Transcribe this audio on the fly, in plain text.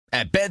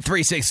At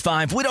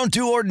Bet365, we don't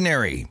do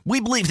ordinary. We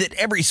believe that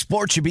every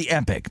sport should be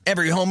epic.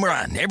 Every home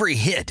run, every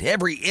hit,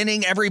 every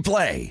inning, every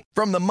play.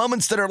 From the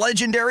moments that are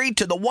legendary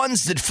to the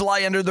ones that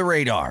fly under the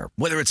radar.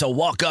 Whether it's a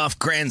walk-off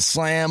grand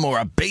slam or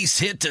a base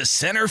hit to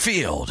center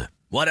field.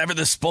 Whatever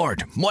the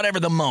sport, whatever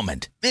the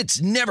moment.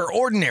 It's never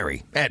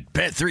ordinary at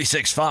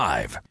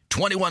Bet365.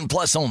 21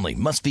 plus only.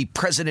 Must be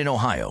present in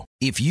Ohio.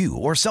 If you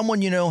or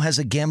someone you know has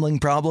a gambling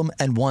problem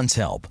and wants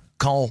help,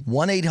 call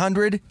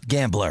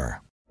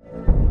 1-800-GAMBLER.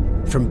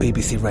 From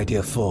BBC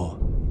Radio 4,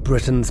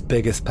 Britain's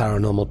biggest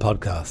paranormal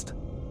podcast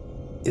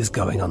is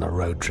going on a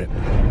road trip.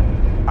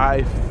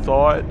 I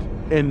thought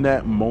in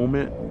that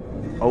moment,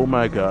 oh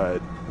my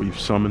God, we've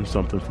summoned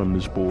something from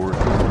this board.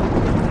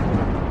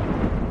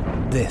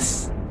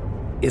 This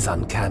is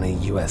Uncanny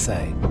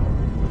USA.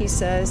 He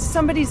says,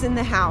 somebody's in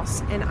the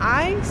house, and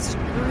I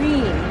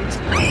screamed.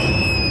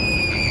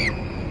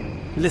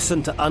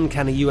 Listen to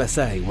Uncanny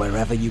USA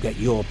wherever you get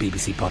your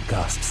BBC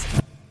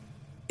podcasts,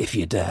 if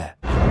you dare.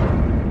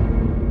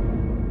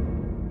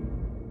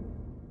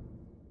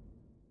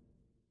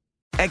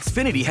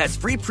 Xfinity has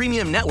free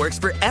premium networks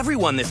for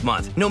everyone this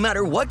month, no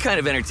matter what kind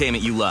of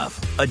entertainment you love.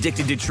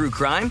 Addicted to true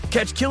crime?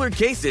 Catch killer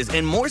cases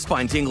and more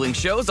spine-tingling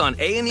shows on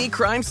A&E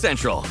Crime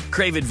Central.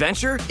 Crave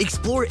adventure?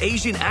 Explore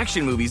Asian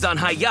action movies on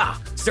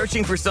Hi-YAH.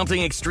 Searching for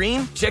something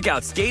extreme? Check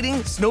out skating,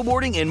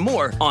 snowboarding, and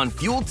more on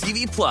Fuel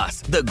TV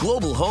Plus, the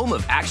global home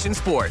of action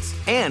sports.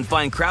 And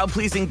find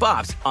crowd-pleasing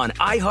bops on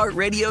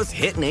iHeartRadio's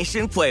Hit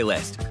Nation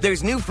playlist.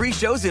 There's new free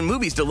shows and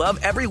movies to love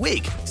every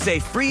week. Say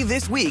free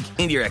this week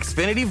in your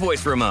Xfinity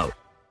voice remote.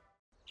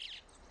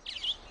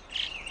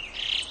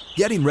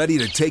 Getting ready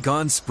to take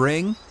on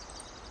spring?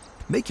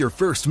 Make your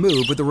first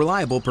move with the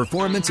reliable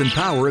performance and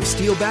power of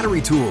Steel battery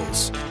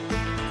tools.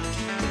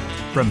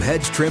 From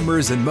hedge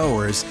trimmers and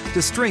mowers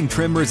to string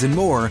trimmers and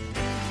more,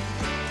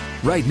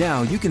 right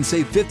now you can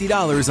save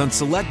 $50 on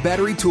select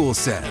battery tool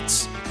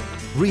sets.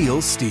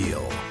 Real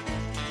Steel.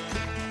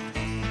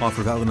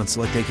 Offer valid on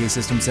select AK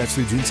system sets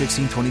through June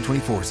 16,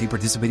 2024. See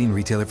participating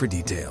retailer for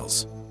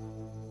details.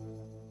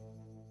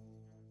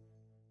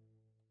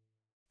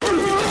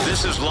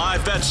 This is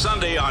Live Bet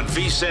Sunday on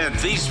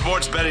VSiN, the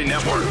Sports Betting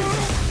Network.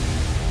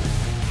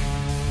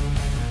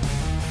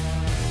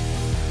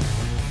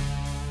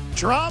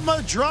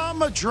 Drama,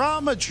 drama,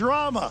 drama,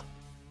 drama.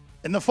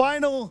 In the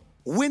final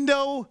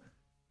window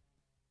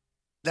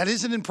that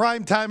isn't in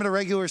prime time in a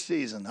regular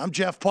season. I'm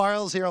Jeff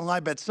Parles here on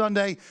Live Bet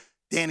Sunday.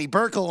 Danny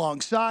Burke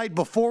alongside.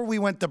 Before we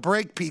went to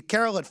break, Pete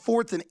Carroll at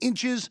 4th and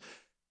inches,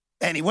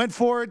 and he went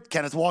for it.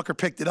 Kenneth Walker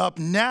picked it up.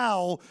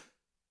 Now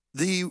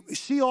the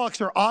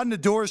Seahawks are on the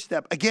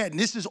doorstep. Again,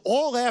 this is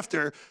all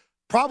after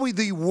probably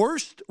the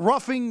worst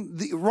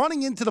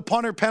running into the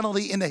punter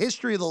penalty in the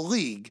history of the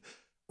league,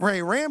 where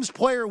a Rams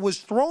player was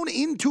thrown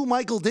into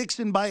Michael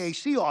Dixon by a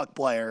Seahawk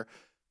player,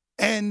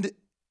 and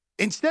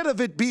instead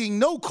of it being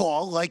no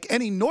call like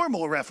any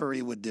normal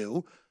referee would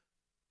do,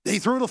 they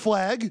threw the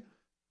flag,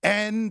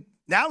 and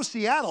now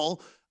Seattle,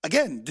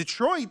 again,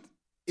 Detroit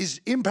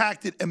is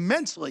impacted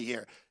immensely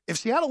here. If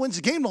Seattle wins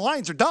the game, the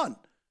Lions are done.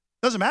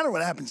 Doesn't matter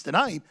what happens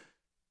tonight.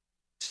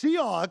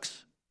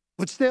 Seahawks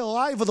would stay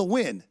alive with a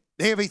win.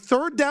 They have a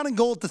 3rd down and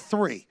goal at the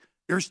 3.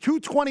 There's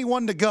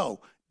 2:21 to go.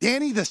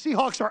 Danny, the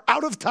Seahawks are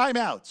out of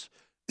timeouts.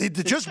 They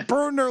just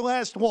burned their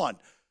last one.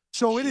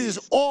 So it is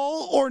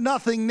all or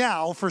nothing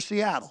now for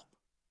Seattle.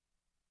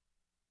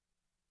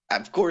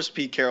 Of course,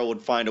 Pete Carroll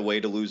would find a way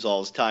to lose all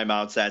his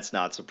timeouts. That's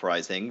not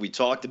surprising. We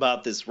talked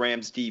about this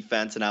Rams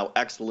defense and how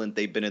excellent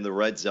they've been in the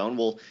red zone.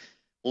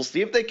 We'll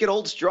see if they can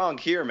hold strong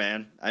here,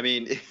 man. I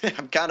mean,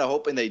 I'm kind of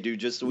hoping they do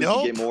just so we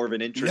can get more of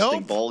an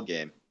interesting ball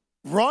game.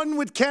 Run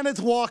with Kenneth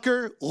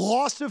Walker,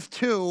 loss of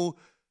 2.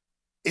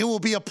 It will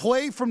be a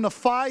play from the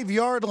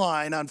 5-yard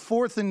line on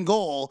 4th and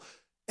goal,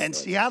 and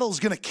Seattle's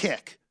going to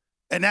kick.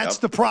 And that's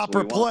the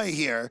proper play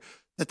here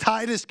to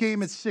tie this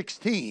game at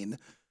 16.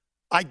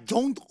 I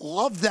don't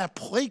love that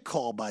play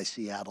call by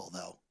Seattle,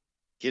 though.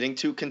 Getting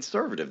too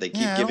conservative. They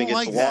keep giving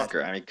it to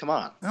Walker. I mean, come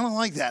on. I don't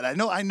like that. I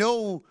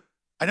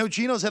know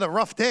Geno's had a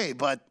rough day,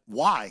 but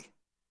why? It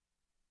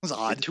was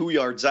odd. 2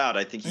 yards out,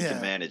 I think he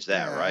can manage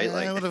that, right?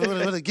 I would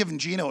have given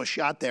Geno a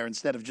shot there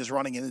instead of just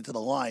running it into the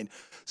line.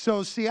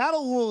 So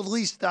Seattle will at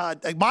least,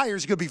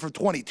 Myers is going to be for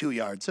 22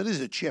 yards. So this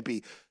is a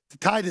chippy to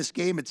tie this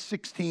game at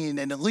 16.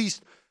 And at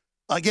least,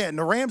 again,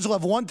 the Rams will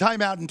have 1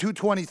 timeout and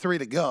 2:23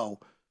 to go.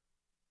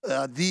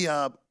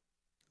 The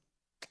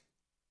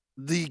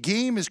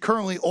game is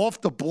currently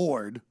off the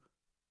board.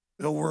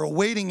 We're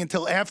waiting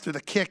until after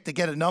the kick to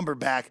get a number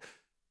back.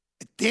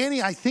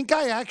 Danny, I think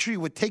I actually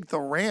would take the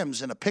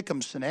Rams in a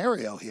pick'em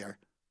scenario here.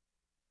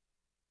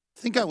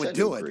 I think I would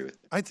do it.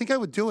 I think I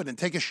would do it and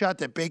take a shot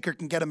that Baker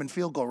can get him in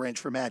field goal range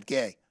for Matt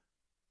Gay.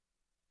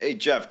 Hey,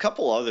 Jeff,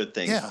 couple other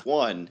things. Yeah.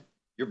 One,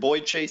 your boy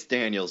Chase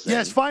Daniels.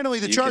 Yes, finally,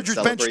 the Chargers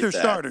benched their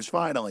starters,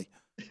 finally.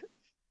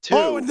 2,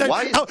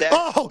 why is that?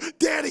 Oh,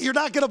 Danny, you're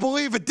not going to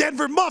believe it.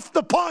 Denver muffed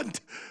the punt.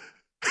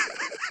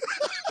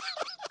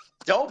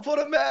 Don't put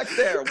him back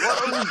there.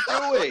 What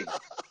are we doing?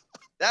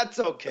 That's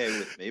okay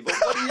with me, but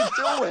what are you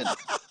doing?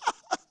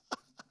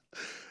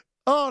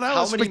 Oh, that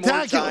was spectacular.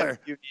 How many more times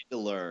do you need to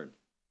learn?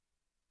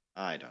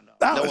 I don't know.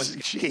 That no was,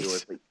 one's going to do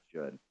it, but you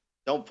should.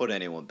 Don't put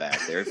anyone back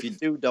there. If you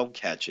do, don't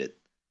catch it.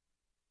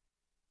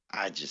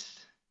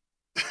 It's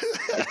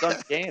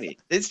uncanny.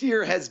 This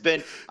year has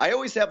been, I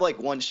always have like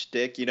one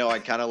shtick, I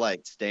kind of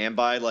like stand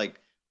by, like,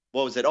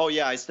 what was it? Oh,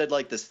 yeah, I said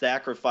like the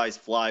sacrifice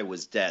fly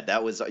was dead.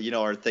 That was,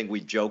 our thing we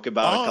joke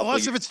about. Oh,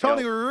 unless if it's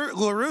Tony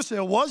La Russa,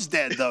 it was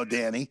dead though,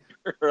 Danny.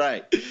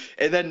 Right.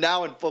 And then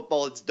now in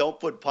football, it's don't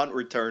put punt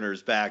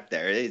returners back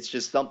there. It's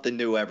just something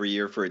new every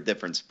year for a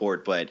different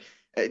sport, but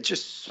it's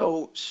just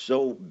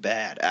so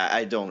bad.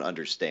 I don't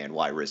understand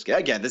why risk it.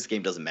 Again, this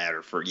game doesn't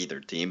matter for either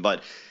team,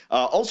 but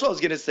also I was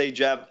going to say,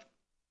 Jeff,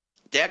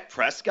 Dak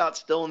Prescott's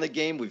still in the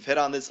game. We've hit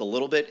on this a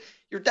little bit.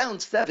 You're down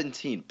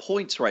 17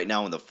 points right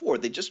now in the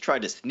fourth. They just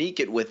tried to sneak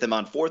it with him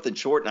on 4th and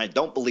short, and I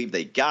don't believe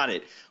they got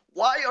it.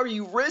 Why are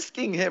you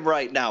risking him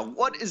right now?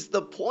 What is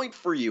the point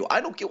for you?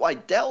 I don't get why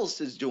Dallas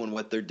is doing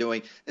what they're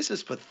doing. This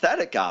is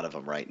pathetic out of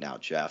them right now,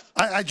 Jeff.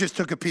 I just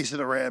took a piece of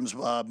the Rams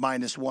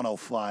minus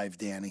 105,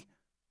 Danny.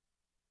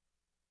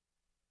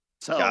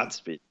 So,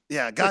 Godspeed.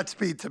 Yeah,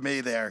 Godspeed to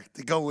me there.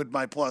 To go with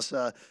my plus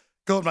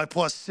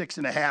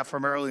 6.5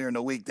 from earlier in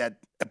the week. That,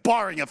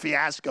 barring a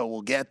fiasco,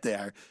 we'll get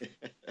there.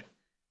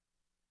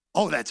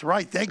 Oh, that's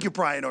right. Thank you,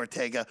 Brian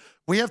Ortega.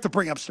 We have to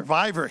bring up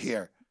Survivor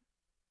here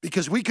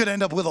because we could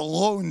end up with a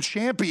lone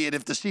champion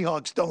if the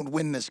Seahawks don't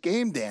win this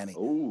game, Danny.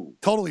 Ooh,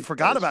 totally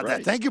forgot about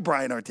that. Thank you,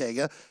 Brian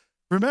Ortega.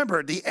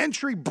 Remember, the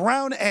entry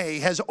Brown A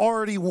has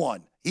already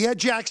won. He had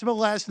Jacksonville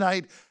last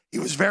night. He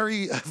was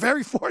very,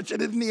 very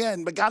fortunate in the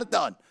end, but got it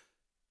done.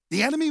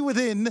 The enemy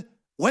within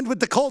went with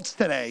the Colts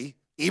today,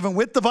 even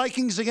with the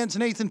Vikings against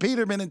Nathan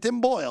Peterman and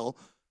Tim Boyle,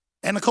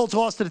 and the Colts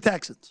lost to the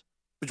Texans.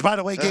 Which, by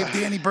the way, gave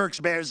Danny Burke's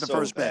Bears the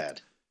first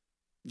pick.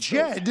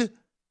 Jed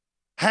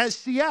has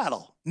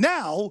Seattle.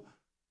 Now,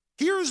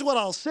 here's what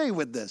I'll say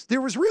with this.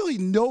 There was really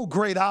no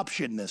great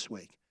option this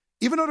week.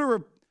 Even though there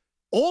were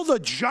all the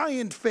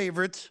giant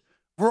favorites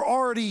were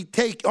already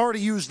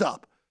used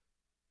up.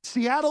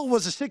 Seattle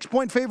was a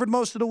 6-point favorite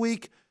most of the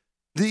week.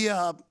 Wait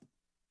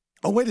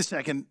a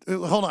second.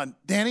 Hold on.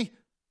 Danny?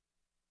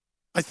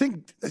 I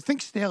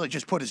think Staley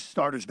just put his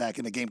starters back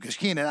in the game because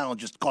Keenan Allen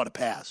just caught a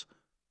pass.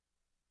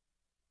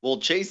 Well,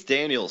 Chase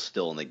Daniel's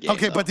still in the game.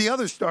 Okay, though. but the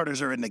other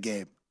starters are in the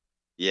game.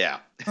 Yeah.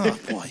 Oh,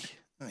 boy.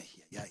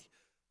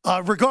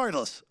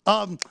 Regardless.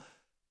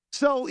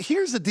 So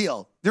here's the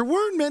deal. There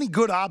weren't many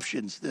good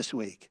options this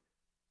week.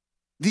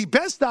 The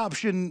best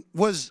option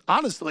was,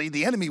 honestly,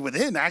 the enemy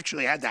within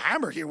actually had the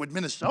hammer here with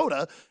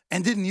Minnesota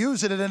and didn't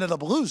use it and ended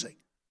up losing.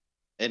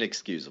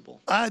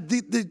 Inexcusable.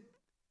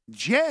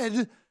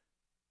 Jed,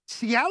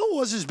 Seattle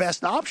was his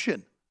best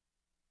option.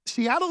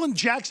 Seattle and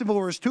Jacksonville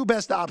were his two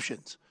best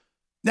options.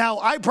 Now,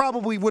 I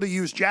probably would have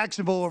used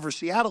Jacksonville over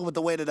Seattle with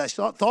the way that I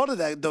thought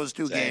of those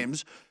two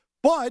games.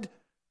 But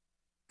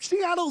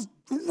Seattle's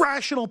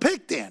rational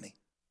pick, Danny.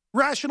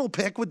 Rational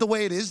pick with the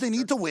way it is. They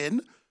need to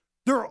win.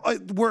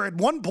 We're at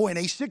one point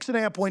a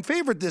 6.5-point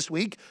favorite this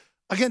week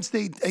against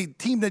a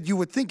team that you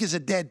would think is a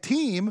dead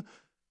team.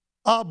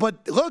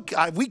 But look,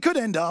 we could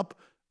end up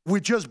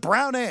with just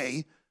Brown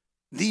A,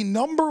 the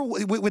number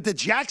with the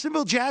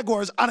Jacksonville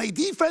Jaguars on a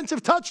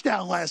defensive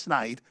touchdown last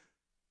night,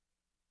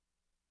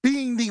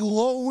 being the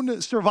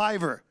lone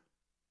survivor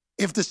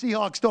if the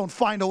Seahawks don't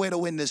find a way to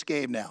win this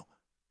game now.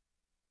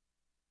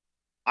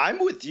 I'm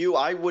with you.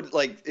 I would,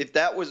 if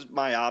that was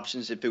my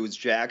options, if it was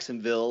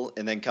Jacksonville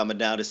and then coming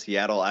down to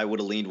Seattle, I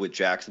would have leaned with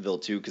Jacksonville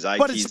too because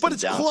teased them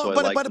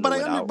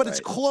down. But it's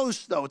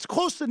close, though. It's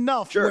close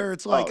enough where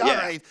it's like, all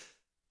right,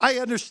 I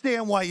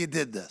understand why you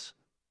did this.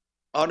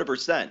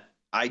 100%.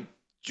 I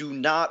do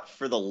not,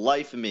 for the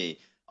life of me,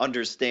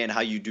 understand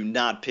how you do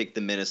not pick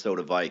the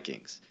Minnesota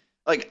Vikings.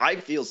 I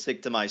feel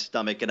sick to my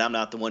stomach, and I'm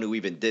not the one who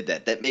even did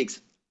that. That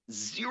makes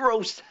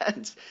zero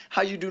sense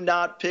how you do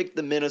not pick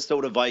the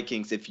Minnesota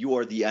Vikings if you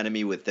are the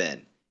enemy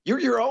within. You're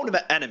your own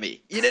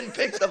enemy. You didn't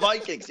pick the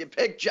Vikings. You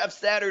picked Jeff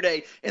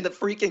Saturday and the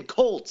freaking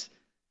Colts.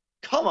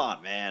 Come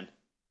on, man.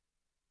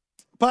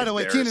 By the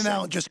way, Keenan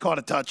Allen just caught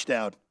a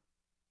touchdown.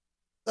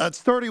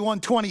 That's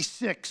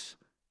 31-26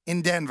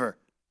 in Denver.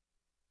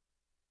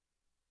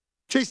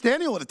 Chase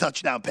Daniel with a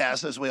touchdown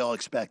pass, as we all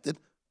expected.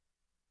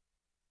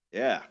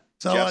 Yeah.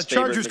 So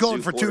Chargers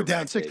going for 2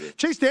 down 6. Baby.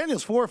 Chase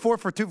Daniels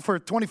 4-4 for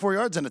 24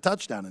 yards and a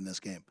touchdown in this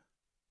game.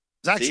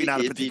 It's actually not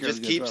a particularly if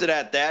he just keeps it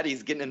at that,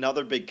 he's getting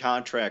another big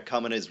contract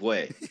coming his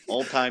way.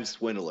 All-time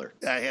swindler.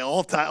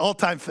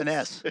 All-time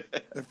finesse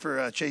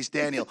for Chase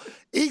Daniel.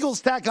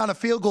 Eagles tack on a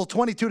field goal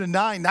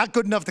 22-9. Not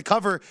good enough to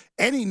cover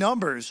any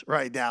numbers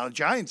right now.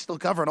 Giants still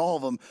covering all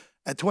of them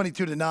at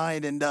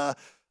 22-9. And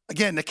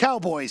again, the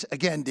Cowboys,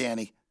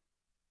 Danny,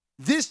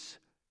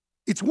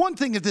 it's one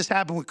thing if this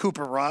happened with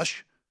Cooper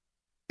Rush.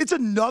 It's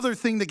another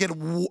thing to get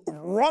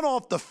run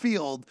off the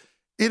field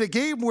in a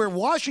game where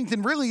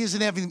Washington really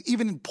isn't having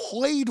even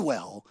played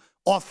well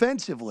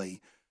offensively.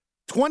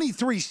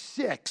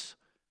 23-6.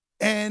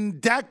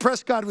 And Dak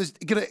Prescott was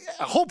going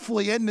to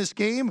hopefully end this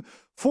game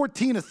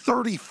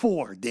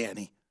 14-34,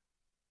 Danny.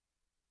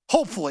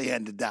 Hopefully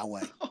ended that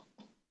way.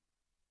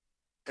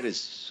 That is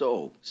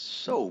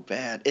so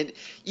bad. And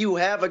you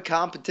have a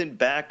competent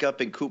backup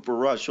in Cooper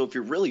Rush. So if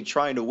you're really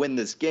trying to win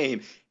this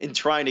game and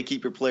trying to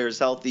keep your players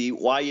healthy,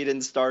 why you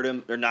didn't start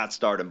him, or not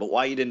start him, but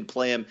why you didn't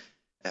play him,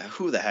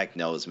 who the heck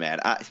knows, man.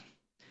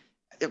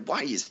 Why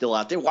are you still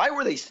out there? Why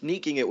were they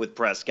sneaking it with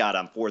Prescott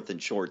on 4th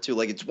and short, too?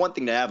 Like, it's one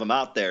thing to have him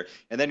out there,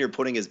 and then you're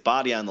putting his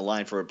body on the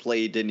line for a play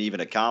he didn't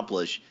even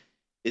accomplish.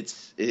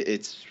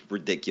 It's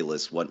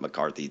ridiculous what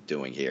McCarthy's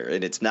doing here,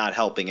 and it's not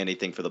helping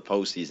anything for the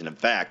postseason. In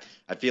fact,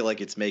 I feel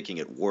like it's making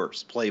it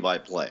worse, play by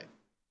play.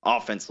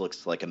 Offense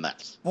looks like a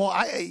mess. Well,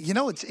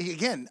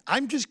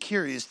 I'm just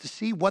curious to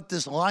see what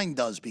this line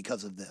does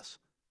because of this.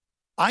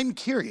 I'm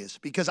curious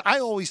because I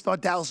always thought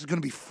Dallas was going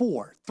to be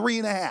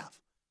 3.5,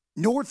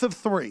 north of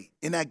 3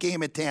 in that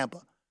game at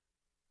Tampa.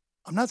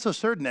 I'm not so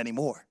certain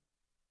anymore.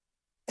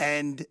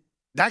 And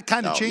that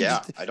kind of changes.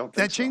 Yeah, I don't think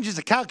that changes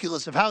the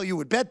calculus of how you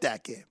would bet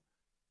that game.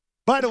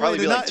 By the way,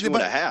 be like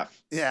 2.5.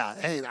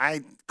 Yeah,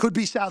 I could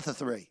be south of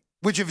 3.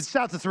 Which, if it's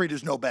south of 3,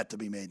 there's no bet to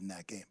be made in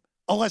that game,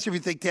 unless if you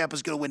think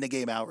Tampa's going to win the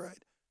game outright.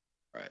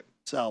 Right.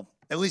 So,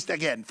 at least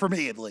again, for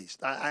me at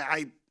least,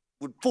 I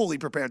would fully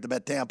prepare to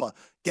bet Tampa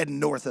getting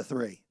north of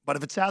 3. But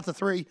if it's south of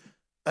 3,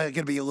 I'm going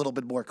to be a little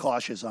bit more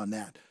cautious on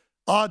that.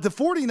 The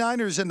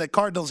 49ers and the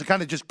Cardinals are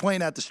kind of just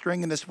playing out the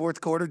string in this fourth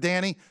quarter,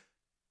 Danny.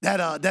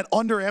 That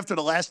under after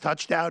the last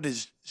touchdown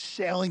is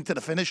sailing to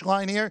the finish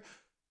line here.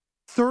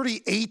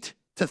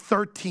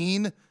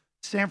 38-13,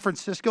 San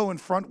Francisco in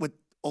front with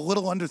a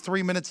little under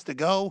 3 minutes to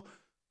go.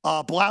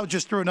 Blau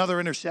just threw another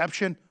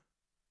interception.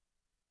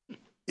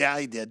 Yeah,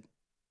 he did.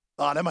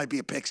 That might be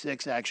a pick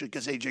six, actually,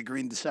 because A.J.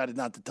 Green decided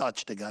not to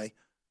touch the guy.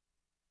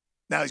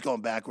 Now he's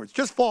going backwards.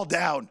 Just fall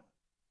down.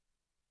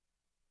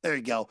 There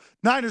you go.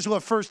 Niners will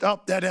have first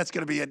up. That's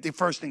going to be the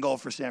first and goal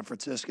for San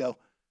Francisco.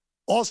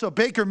 Also,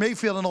 Baker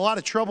Mayfield in a lot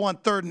of trouble on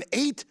 3rd and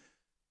 8,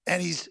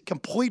 and he's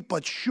complete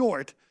but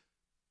short.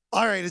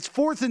 All right, it's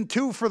 4th and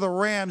 2 for the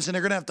Rams, and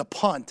they're going to have to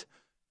punt.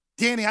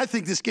 Danny, I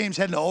think this game's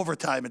heading to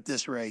overtime at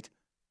this rate.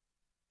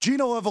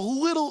 Geno will have a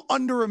little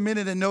under a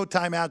minute and no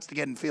timeouts to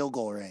get in field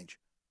goal range.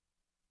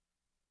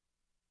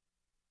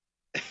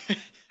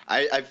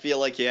 I feel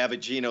like you have a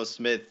Geno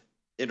Smith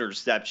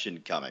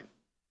interception coming,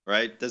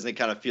 right? Doesn't it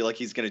kind of feel like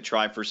he's going to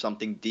try for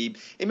something deep?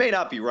 It may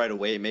not be right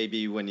away. It may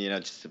be when,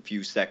 just a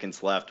few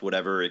seconds left,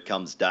 whatever it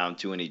comes down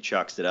to, and he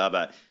chucks it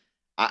up.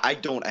 I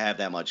don't have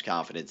that much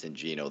confidence in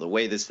Geno. The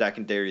way the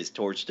secondary has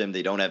torched him,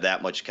 they don't have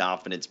that much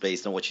confidence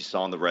based on what you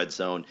saw in the red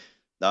zone.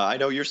 I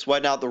know you're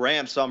sweating out the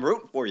Rams, so I'm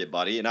rooting for you,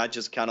 buddy. And I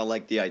just kind of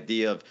like the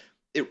idea of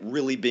it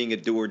really being a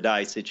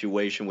do-or-die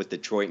situation with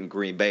Detroit and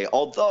Green Bay.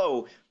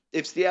 Although,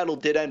 if Seattle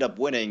did end up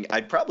winning,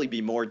 I'd probably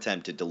be more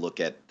tempted to look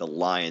at the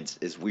Lions,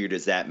 as weird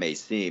as that may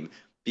seem,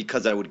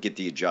 because I would get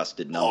the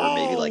adjusted number,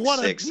 maybe like what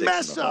 6. What a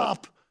mess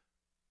up.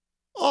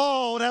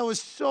 Oh, that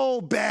was so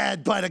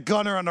bad by the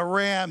gunner on the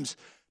Rams.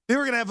 They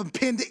were going to have him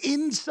pinned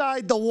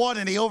inside the 1,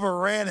 and he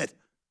overran it.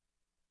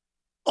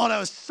 Oh, that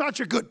was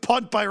such a good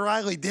punt by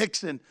Riley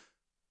Dixon.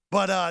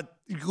 But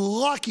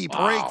lucky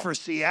break for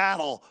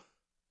Seattle.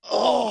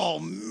 Oh,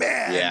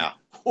 man. Yeah.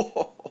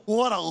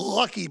 What a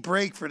lucky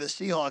break for the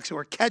Seahawks, who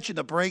are catching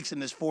the breaks in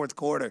this fourth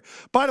quarter.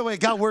 By the way, it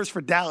got worse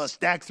for Dallas.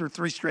 Dak threw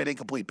 3 straight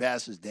incomplete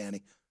passes,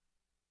 Danny.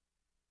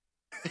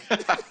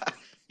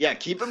 Yeah,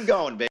 keep him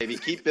going, baby.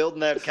 Keep building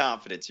that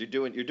confidence. You're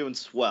doing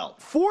swell.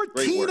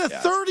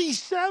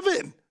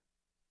 14-37.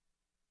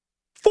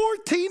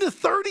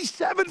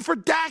 14-37 for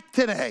Dak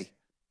today.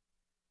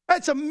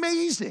 That's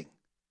amazing.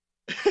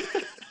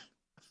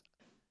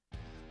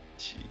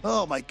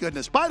 Oh, my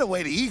goodness. By the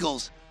way, the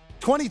Eagles,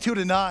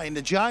 22-9.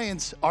 The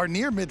Giants are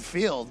near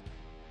midfield.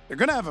 They're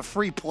going to have a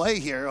free play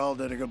here. Oh,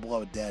 they're going to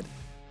blow it dead.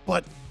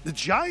 But the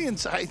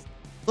Giants,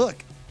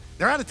 look,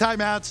 they're out of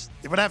timeouts.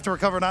 They would have to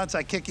recover an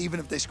onside kick even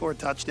if they score a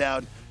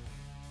touchdown.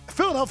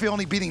 Philadelphia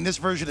only beating this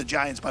version of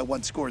Giants by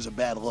 1 score is a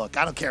bad look.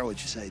 I don't care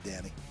what you say,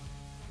 Danny.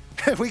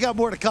 We got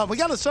more to come. We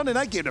got a Sunday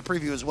night game to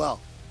preview as well.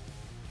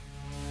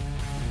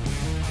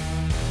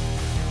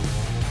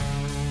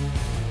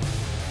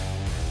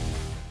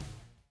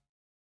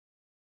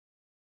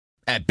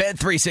 At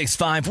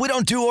Bet365, we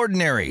don't do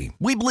ordinary.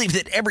 We believe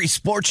that every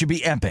sport should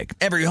be epic.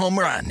 Every home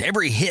run,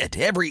 every hit,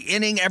 every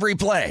inning, every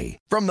play.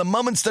 From the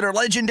moments that are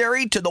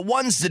legendary to the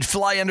ones that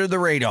fly under the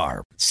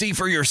radar. See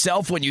for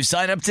yourself when you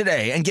sign up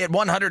today and get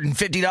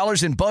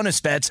 $150 in bonus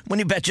bets when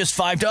you bet just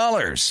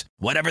 $5.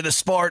 Whatever the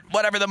sport,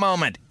 whatever the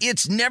moment,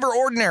 it's never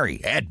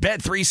ordinary at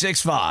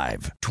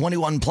Bet365.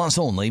 21 plus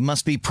only.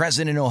 Must be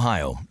present in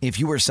Ohio. If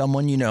you or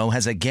someone you know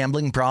has a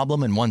gambling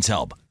problem and wants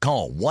help,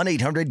 call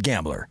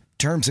 1-800-GAMBLER.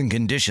 Terms and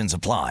conditions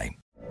apply.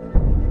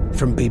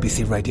 From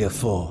BBC Radio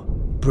 4,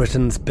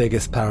 Britain's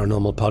biggest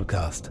paranormal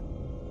podcast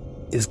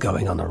is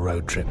going on a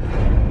road trip.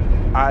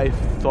 I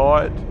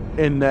thought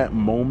in that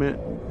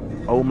moment,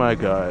 oh my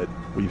God,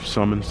 we've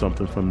summoned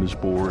something from this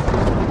board.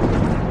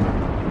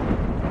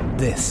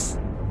 This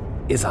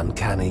is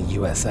Uncanny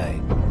USA.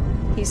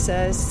 He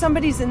says,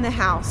 somebody's in the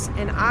house,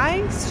 and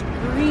I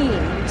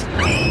screamed.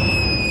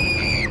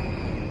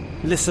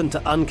 Listen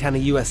to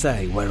Uncanny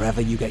USA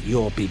wherever you get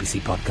your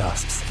BBC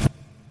podcasts,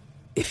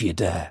 if you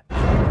dare.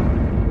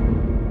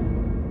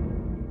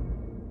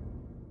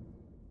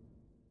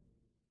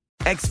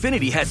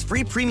 Xfinity has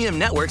free premium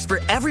networks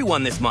for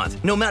everyone this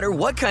month, no matter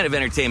what kind of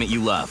entertainment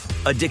you love.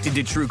 Addicted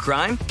to true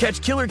crime?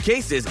 Catch killer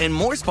cases and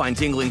more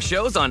spine-tingling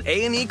shows on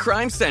A&E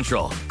Crime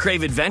Central.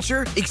 Crave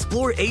adventure?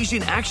 Explore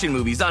Asian action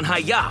movies on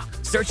Hi-YAH.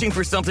 Searching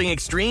for something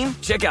extreme?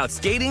 Check out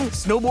skating,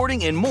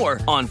 snowboarding, and more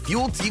on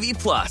Fuel TV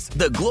Plus,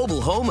 the global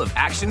home of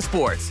action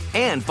sports.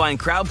 And find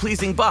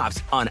crowd-pleasing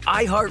bops on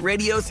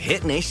iHeartRadio's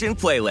Hit Nation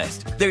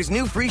playlist. There's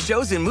new free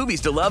shows and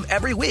movies to love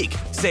every week.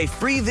 Say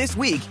free this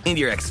week in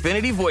your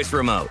Xfinity voice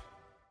remote.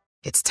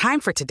 It's time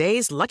for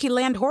today's Lucky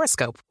Land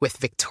horoscope with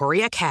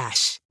Victoria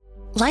Cash.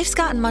 Life's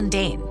gotten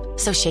mundane,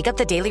 so shake up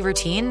the daily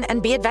routine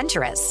and be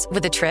adventurous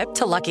with a trip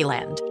to Lucky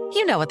Land.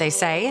 You know what they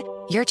say,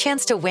 your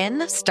chance to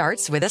win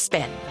starts with a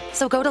spin.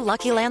 So go to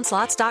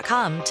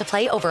LuckyLandSlots.com to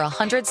play over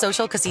 100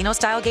 social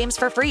casino-style games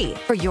for free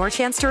for your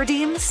chance to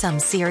redeem some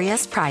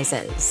serious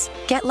prizes.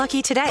 Get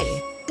lucky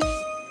today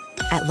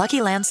at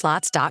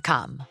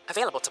LuckyLandSlots.com.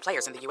 Available to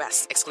players in the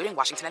U.S., excluding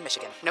Washington and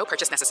Michigan. No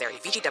purchase necessary.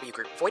 VGW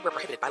Group. Void where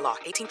prohibited by law.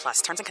 18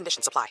 plus. Terms and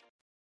conditions apply.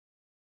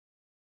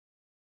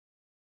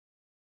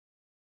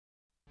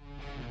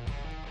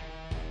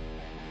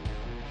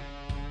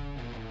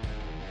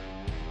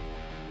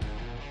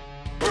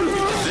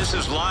 This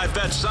is Live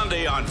Bet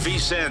Sunday on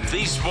VSiN,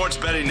 the Sports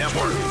Betting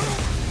Network.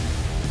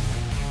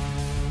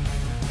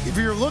 If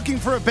you're looking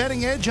for a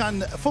betting edge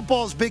on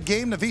football's big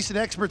game, the VSiN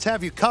experts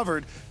have you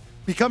covered.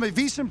 Become a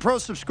VSiN Pro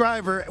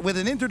subscriber with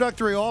an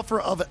introductory offer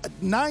of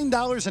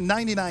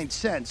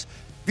 $9.99.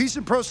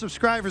 VSiN Pro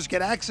subscribers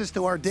get access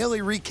to our daily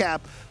recap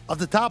of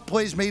the top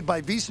plays made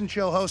by VSiN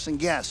show hosts and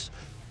guests.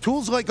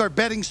 Tools like our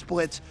betting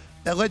splits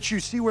that lets you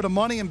see where the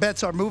money and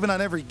bets are moving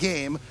on every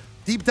game.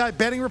 Deep dive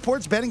betting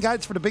reports, betting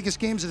guides for the biggest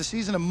games of the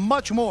season, and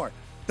much more.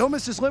 Don't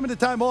miss this limited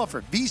time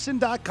offer.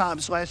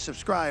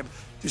 VSiN.com/subscribe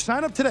to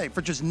sign up today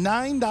for just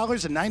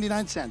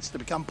 $9.99 to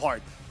become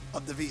part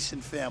of the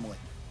VSiN family.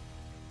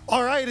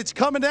 All right, it's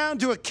coming down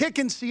to a kick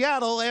in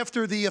Seattle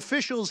after the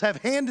officials have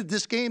handed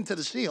this game to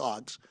the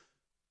Seahawks.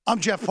 I'm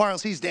Jeff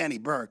Parles. He's Danny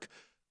Burke.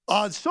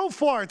 So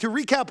far, to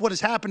recap what has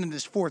happened in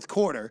this fourth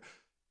quarter,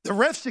 the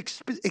refs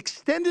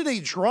extended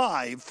a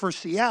drive for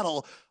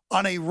Seattle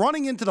on a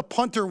running into the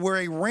punter where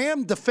a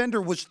Ram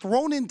defender was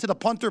thrown into the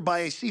punter by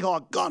a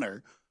Seahawk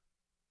gunner.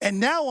 And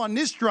now on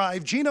this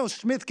drive, Geno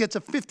Smith gets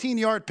a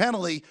 15-yard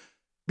penalty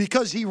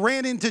because he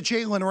ran into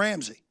Jalen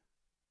Ramsey.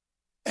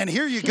 And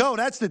here you go.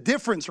 That's the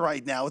difference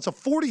right now. It's a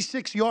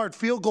 46-yard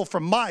field goal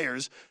from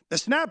Myers. The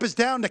snap is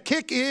down. The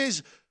kick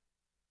is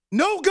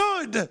no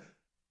good.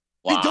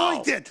 Wow. He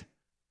doinked it.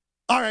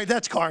 All right,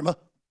 that's karma.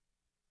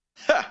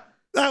 That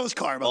was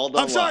karma.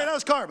 I'm sorry, that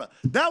was karma.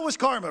 That was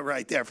karma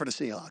right there for the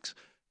Seahawks.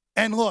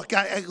 And look,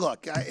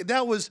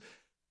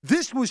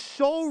 this was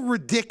so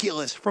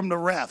ridiculous from the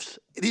refs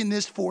in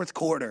this fourth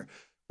quarter,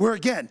 where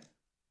again,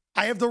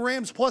 I have the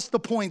Rams plus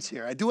the points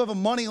here. I do have a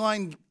money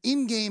line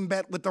in-game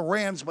bet with the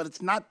Rams, but it's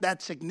not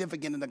that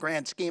significant in the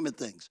grand scheme of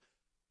things.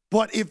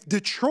 But if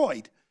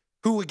Detroit,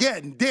 who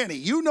again, Danny,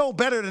 you know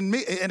better than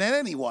me and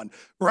anyone,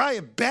 where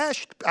I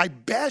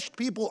bashed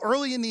people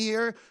early in the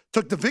year,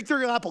 took the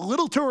victory lap a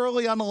little too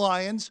early on the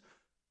Lions.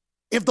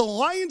 If the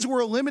Lions were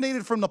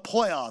eliminated from the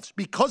playoffs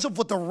because of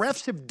what the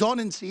refs have done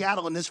in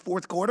Seattle in this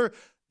fourth quarter,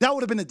 that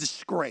would have been a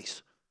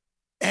disgrace.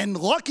 And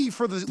lucky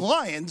for the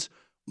Lions,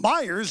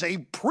 Myers, a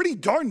pretty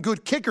darn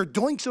good kicker,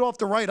 doinks it off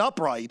the right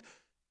upright,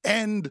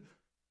 and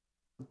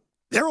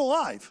they're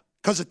alive.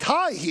 Because a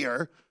tie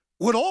here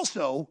would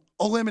also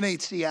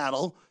eliminate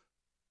Seattle,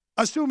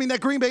 assuming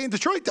that Green Bay and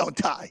Detroit don't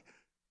tie.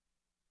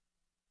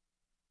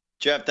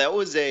 Jeff, that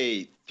was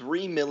a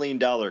 $3 million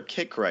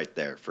kick right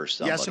there for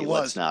somebody. Yes, it was.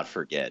 Let's not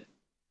forget.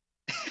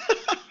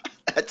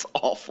 That's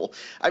awful.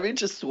 I mean,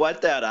 just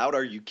sweat that out.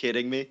 Are you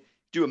kidding me?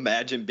 Do you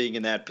imagine being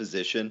in that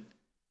position?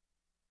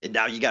 And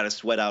now you got to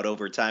sweat out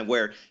overtime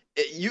where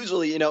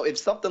usually, if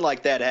something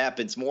like that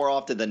happens, more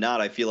often than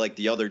not, I feel like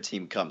the other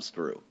team comes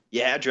through.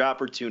 You had your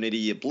opportunity.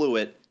 You blew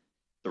it.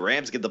 The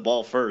Rams get the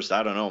ball first.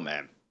 I don't know,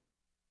 man.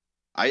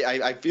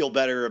 I feel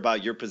better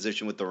about your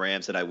position with the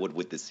Rams than I would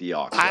with the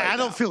Seahawks. I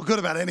don't feel good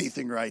about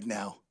anything right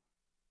now.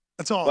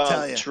 That's all I'll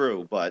tell you.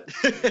 True, but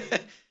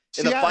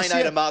in the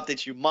finite amount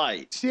that you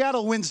might.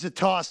 Seattle wins the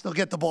toss. They'll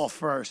get the ball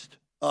first.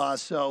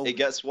 Hey,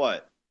 guess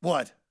what?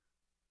 What?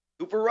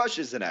 Cooper Rush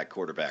is in at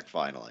quarterback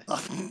finally.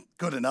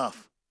 Good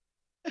enough.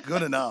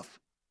 Good enough.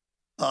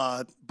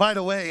 By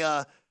the way,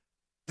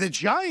 the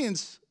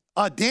Giants,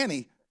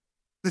 Danny,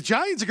 the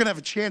Giants are going to have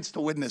a chance to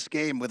win this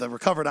game with a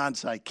recovered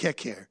onside kick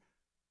here.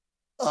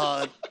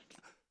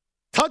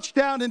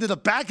 Touchdown into the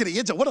back of the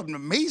end zone. What an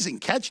amazing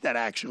catch that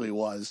actually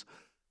was.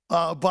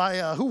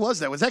 By who was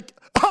that?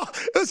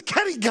 It was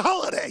Kenny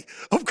Golladay.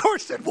 Of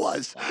course it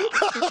was.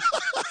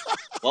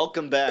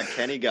 Welcome back,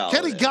 Kenny Golladay.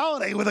 Kenny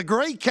Golladay with a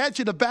great catch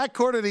in the back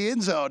corner of the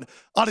end zone.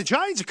 The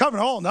Giants are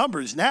covering all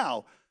numbers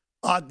now.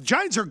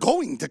 Giants are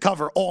going to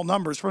cover all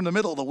numbers from the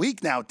middle of the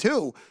week now,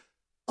 too.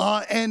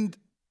 And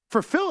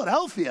for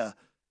Philadelphia,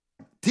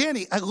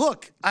 Danny,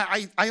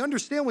 I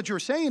understand what you were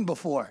saying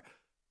before.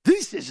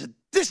 This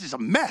is a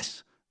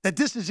mess. that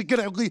this is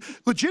going to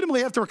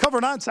legitimately have to recover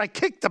an onside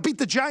kick to beat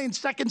the Giants'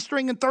 second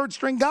string and third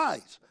string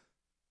guys.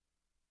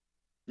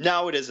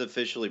 Now it has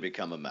officially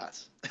become a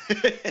mess.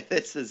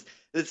 This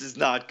is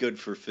not good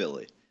for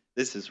Philly.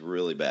 This is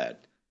really bad.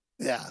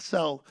 Yeah,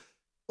 so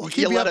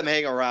you let him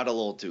hang around a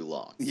little too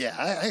long.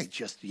 Yeah,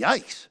 just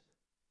yikes.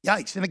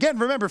 Yikes. And again,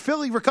 remember,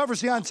 Philly recovers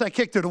the onside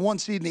kick. They're the 1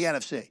 seed in the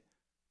NFC.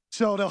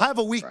 So they'll have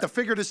a week to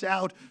figure this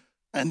out.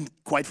 And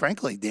quite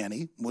frankly,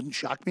 Danny, wouldn't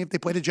shock me if they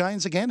play the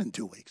Giants again in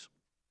 2 weeks.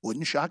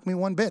 Wouldn't shock me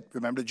one bit.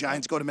 Remember, the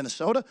Giants go to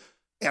Minnesota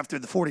after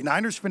the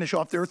 49ers finish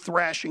off their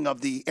thrashing of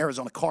the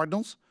Arizona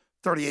Cardinals,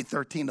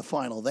 38-13 the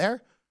final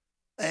there.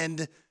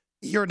 And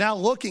you're now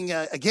looking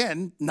at,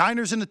 again,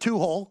 Niners in the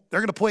 2-hole. They're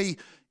going to play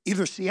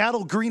either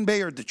Seattle, Green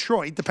Bay, or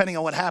Detroit, depending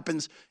on what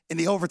happens in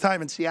the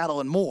overtime in Seattle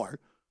and more.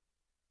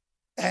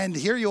 And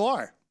here you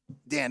are,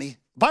 Danny.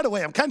 By the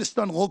way, I'm kind of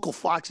stunned local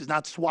Fox is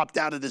not swapped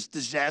out of this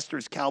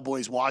disastrous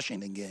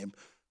Cowboys-Washington game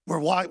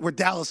where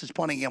Dallas is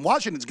punting again.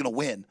 Washington's going to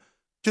win,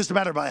 just a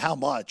matter by how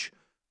much.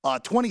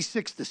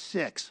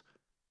 26-6,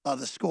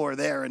 the score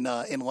there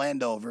in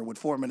Landover with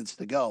 4 minutes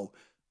to go.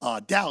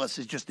 Dallas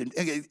is just an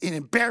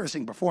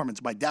embarrassing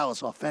performance by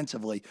Dallas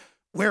offensively,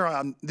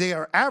 where they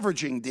are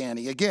averaging,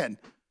 Danny, again,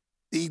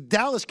 the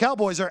Dallas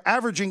Cowboys are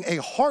averaging a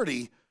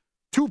hearty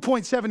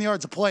 2.7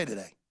 yards a play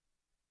today.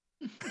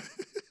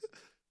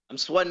 I'm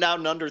sweating out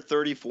an under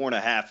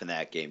 34.5 in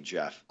that game,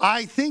 Jeff.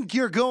 I think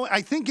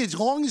as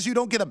long as you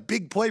don't get a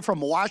big play from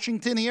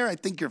Washington here, I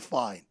think you're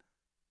fine.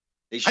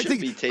 They should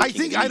be taking it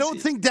easy. I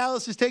don't think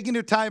Dallas is taking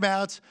their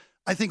timeouts.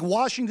 I think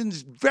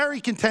Washington's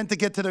very content to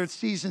get to their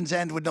season's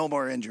end with no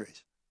more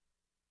injuries.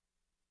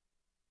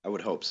 I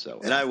would hope so.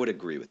 And I would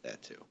agree with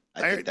that, too.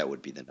 I think that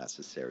would be the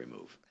necessary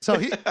move. So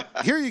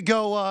here you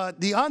go.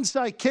 The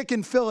onside kick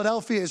in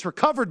Philadelphia is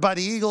recovered by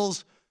the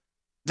Eagles.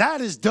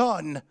 That is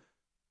done.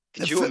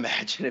 Could you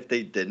imagine if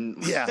they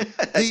didn't? Yeah.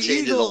 That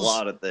changes a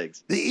lot of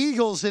things. The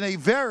Eagles in a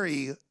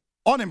very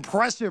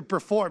unimpressive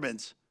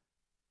performance.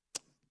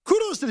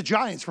 Kudos to the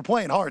Giants for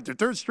playing hard. Their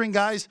third-string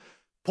guys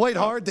played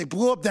hard. They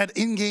blew up that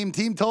in-game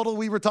team total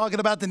we were talking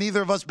about that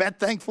neither of us bet,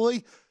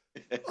 thankfully.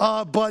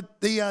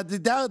 But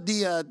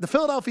the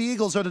Philadelphia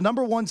Eagles are the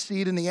number 1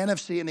 seed in the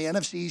NFC and the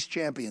NFC East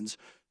champions.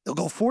 They'll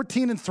go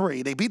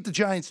 14-3. They beat the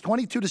Giants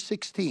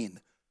 22-16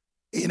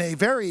 in a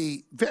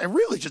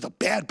really just a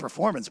bad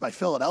performance by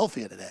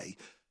Philadelphia today.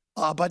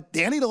 But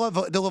Danny, they'll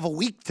have a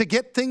week to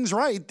get things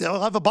right.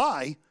 They'll have a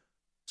bye,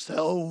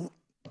 so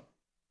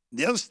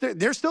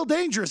they're still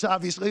dangerous.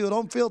 Obviously, they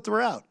don't filter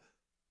out.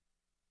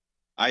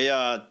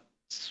 I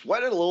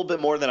sweated a little bit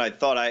more than I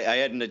thought. I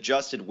had an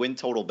adjusted win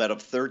total bet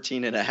of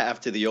 13.5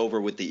 to the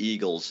over with the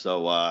Eagles.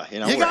 So, we're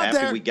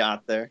happy we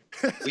got there.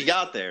 We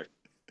got there.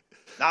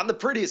 Not in the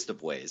prettiest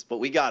of ways, but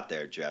we got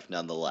there, Jeff,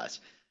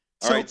 nonetheless.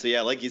 All right, so yeah,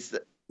 like you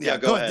said. Yeah,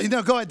 go ahead.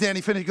 No, go ahead,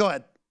 Danny. Finish. Go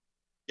ahead.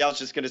 Yeah, I was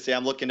just going to say,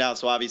 I'm looking out.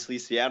 So obviously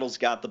Seattle's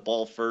got the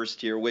ball first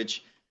here,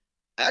 which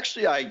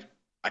actually I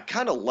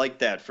kind of like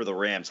that for the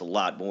Rams a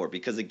lot more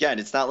because, again,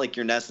 it's not like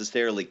you're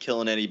necessarily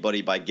killing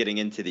anybody by getting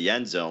into the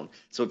end zone.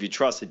 So if you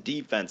trust the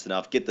defense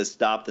enough, get the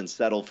stop and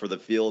settle for the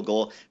field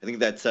goal. I think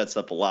that sets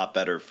up a lot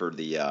better for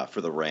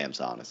the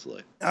Rams,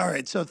 honestly. All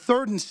right, so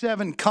 3rd and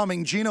 7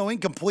 coming. Geno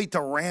incomplete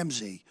to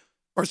Ramsey.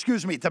 Or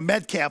excuse me, to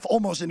Metcalf,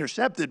 almost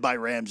intercepted by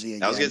Ramsey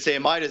again. I was going to say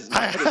it might as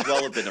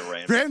well have been a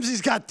Ramsey.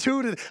 Ramsey's got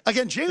 2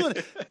 again.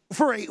 Jalen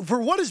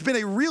for what has been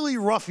a really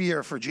rough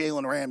year for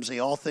Jalen Ramsey,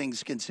 all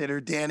things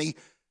considered, Danny,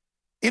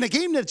 in a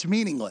game that's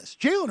meaningless.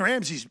 Jalen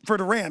Ramsey's for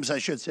the Rams, I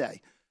should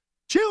say.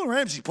 Jalen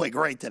Ramsey played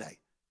great today.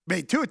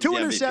 Made two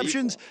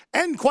interceptions,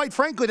 and quite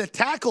frankly, the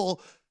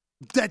tackle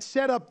that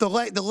set up the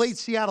late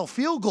Seattle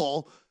field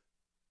goal.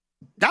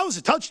 That was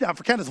a touchdown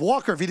for Kenneth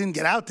Walker if he didn't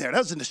get out there. That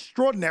was an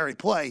extraordinary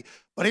play.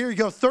 But here you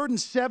go, 3rd and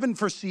 7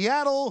 for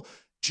Seattle.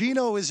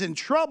 Geno is in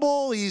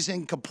trouble. He's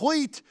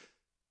incomplete.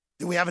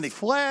 Do we have any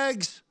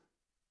flags?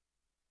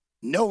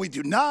 No, we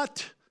do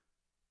not.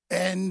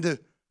 And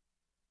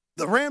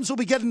the Rams will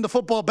be getting the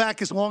football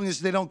back as long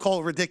as they don't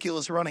call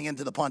ridiculous running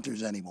into the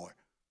punters anymore.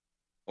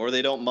 Or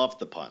they don't muff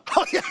the punt.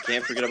 Oh, yeah.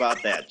 Can't forget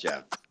about that,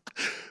 Jeff.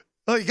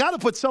 Well, you got to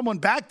put someone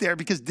back there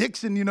because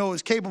Dixon,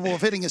 is capable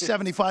of hitting a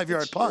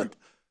 75-yard punt.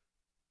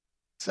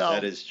 So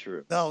that is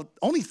true. No,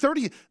 only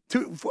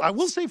 32. I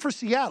will say for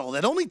Seattle,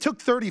 that only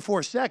took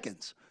 34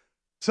 seconds.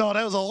 So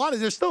that was a lot.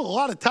 There's still a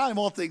lot of time,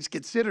 all things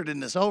considered, in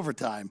this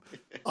overtime.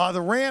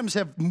 The Rams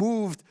have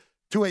moved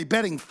to a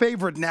betting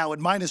favorite now at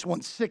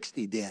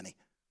 -160. Danny.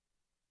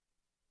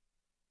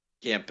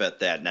 Can't bet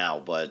that now,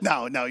 but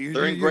no,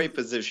 they're in great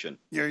position.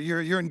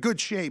 You're in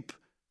good shape.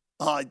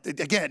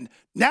 Again,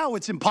 now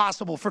it's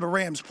impossible for the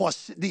Rams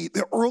plus the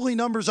early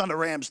numbers on the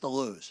Rams to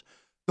lose.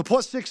 The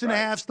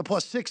 +6.5s, the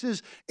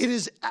 +6s,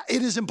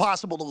 it is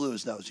impossible to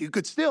lose those. You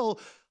could still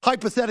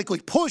hypothetically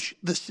push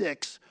the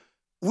 6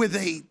 with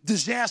a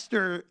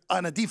disaster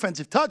on a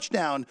defensive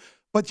touchdown,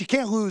 but you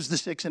can't lose the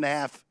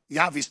 6.5.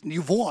 Obviously,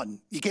 you've won.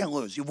 You can't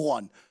lose. You've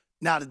won.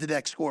 Now that the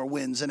next score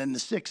wins, and then the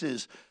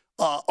 6s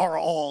are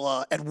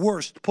all at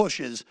worst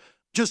pushes.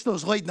 Just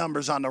those late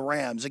numbers on the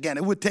Rams. Again,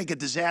 it would take a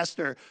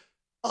disaster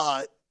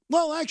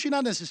Well, actually,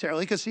 not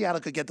necessarily, because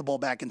Seattle could get the ball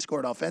back and score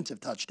an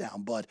offensive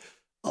touchdown. But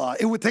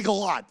it would take a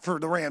lot for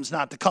the Rams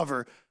not to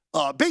cover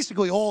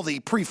basically all the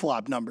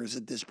pre-flop numbers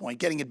at this point,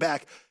 getting it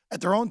back at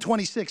their own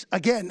 26.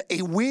 Again,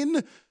 a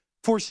win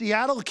for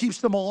Seattle keeps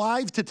them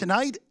alive to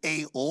tonight.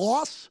 A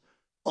loss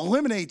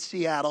eliminates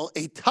Seattle.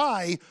 A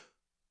tie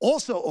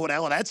also,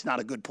 Odell, and that's not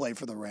a good play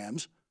for the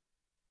Rams.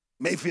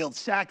 Mayfield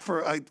sacked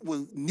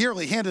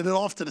nearly handed it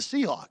off to the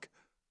Seahawk.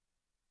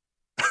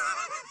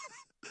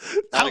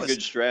 Not a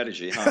good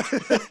strategy, huh?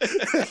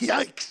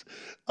 Yikes.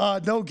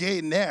 No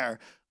gain there.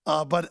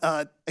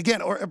 But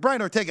again,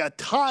 Brian Ortega, a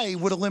tie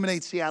would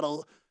eliminate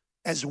Seattle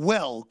as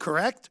well,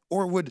 correct?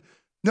 Or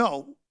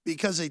no,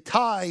 because a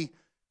tie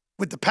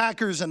with the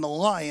Packers and the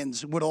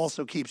Lions would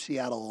also keep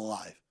Seattle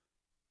alive.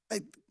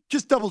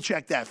 Just double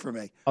check that for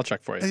me. I'll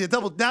check for you.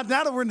 Now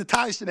that we're in the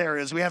tie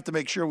scenarios, we have to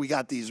make sure we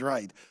got these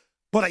right.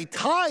 But a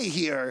tie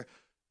here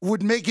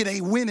would make it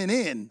a win and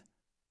in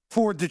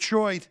for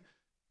Detroit.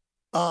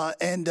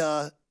 And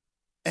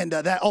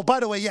that. Oh, by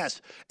the way,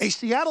 yes, a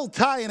Seattle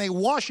tie and a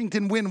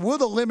Washington win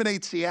would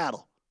eliminate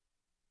Seattle.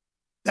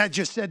 That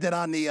just said that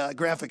on the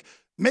graphic.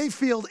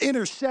 Mayfield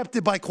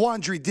intercepted by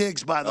Quandre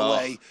Diggs, by the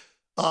way,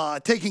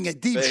 taking a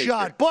deep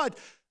shot. But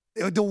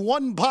the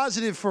one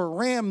positive for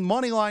Ram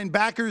moneyline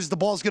backers, the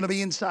ball's going to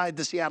be inside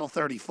the Seattle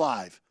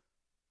 35.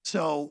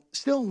 So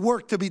still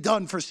work to be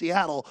done for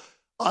Seattle.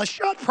 A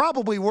shot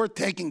probably worth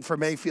taking for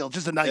Mayfield.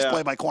 Just a nice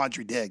play by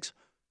Quandre Diggs.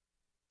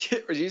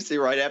 Did you see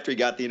right after he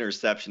got the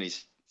interception, he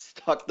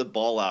stuck the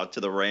ball out to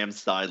the Rams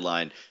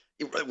sideline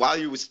while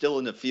he was still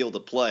in the field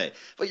of play.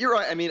 But you're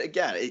right. I mean,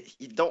 again,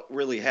 you don't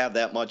really have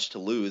that much to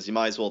lose. You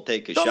might as well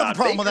take a shot.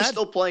 Baker's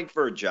still playing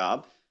for a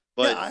job.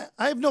 But yeah,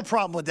 I have no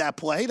problem with that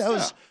play. That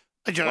was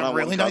a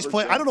really nice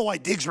play. I don't know why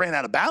Diggs ran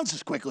out of bounds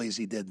as quickly as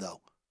he did, though.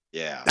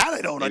 Yeah, that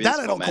I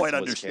don't quite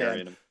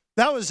understand.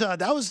 That was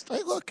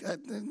hey, look,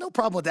 no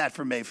problem with that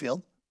from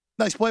Mayfield.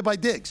 Nice play by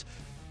Diggs.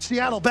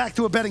 Seattle back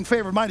to a betting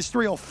favorite, minus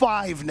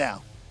 305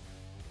 now.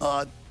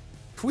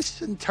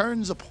 Twists and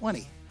turns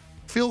aplenty.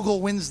 Field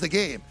goal wins the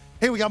game.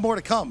 Hey, we got more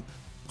to come.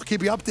 I'll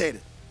keep you updated.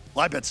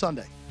 Live Bet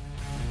Sunday.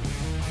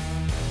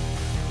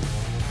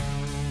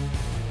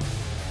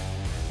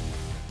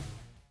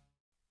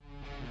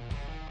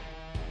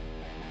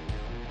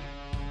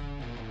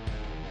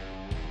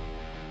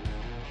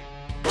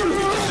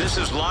 This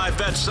is Live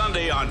Bet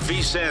Sunday on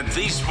VSiN,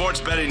 the Sports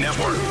Betting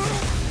Network.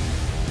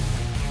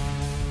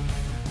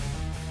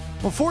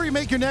 Before you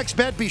make your next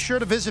bet, be sure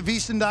to visit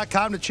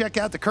VSiN.com to check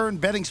out the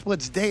current betting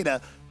splits data.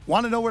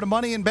 Want to know where the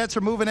money and bets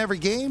are moving every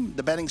game?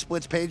 The betting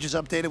splits page is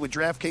updated with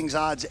DraftKings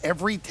odds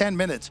every 10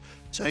 minutes,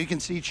 so you can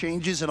see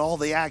changes in all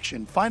the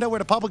action. Find out where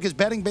the public is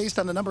betting based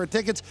on the number of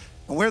tickets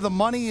and where the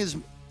money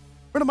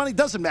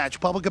doesn't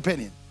match public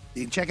opinion.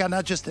 You can check out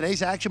not just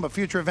today's action, but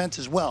future events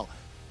as well.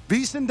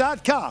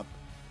 VSiN.com,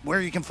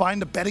 where you can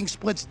find the betting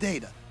splits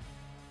data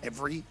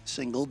every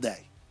single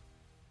day.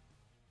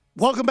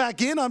 Welcome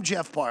back in. I'm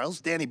Jeff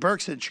Parles. Danny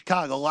Burke's in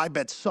Chicago. Live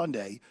Bet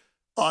Sunday.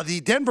 The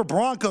Denver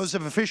Broncos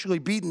have officially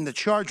beaten the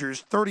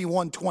Chargers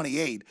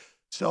 31-28.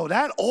 So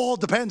that all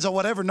depends on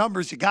whatever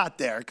numbers you got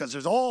there, because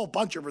there's a whole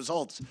bunch of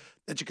results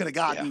that you could have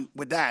gotten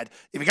with that.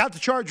 If you got the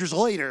Chargers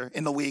later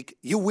in the week,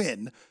 you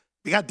win.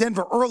 If you got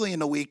Denver early in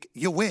the week,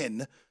 you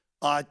win.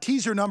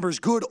 Teaser numbers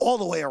good all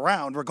the way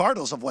around,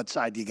 regardless of what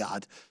side you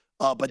got.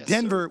 But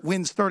Denver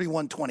wins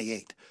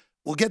 31-28.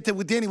 We'll get to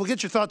with Danny. We'll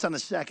get your thoughts on a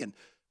second.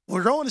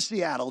 We're going to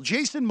Seattle.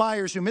 Jason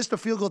Myers, who missed a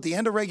field goal at the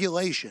end of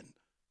regulation,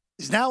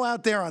 is now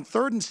out there on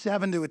 3rd and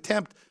 7 to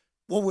attempt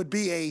what would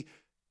be a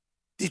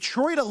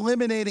Detroit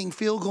eliminating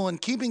field goal and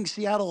keeping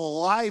Seattle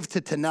alive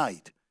to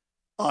tonight.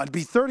 It'd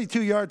be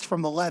 32 yards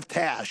from the left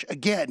hash.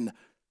 Again,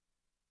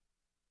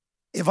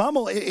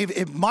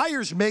 if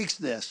Myers makes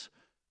this,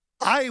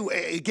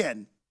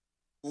 Lion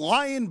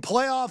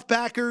playoff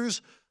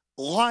backers,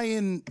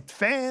 Lion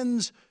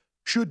fans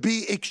should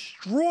be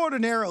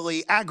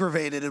extraordinarily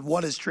aggravated at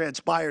what has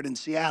transpired in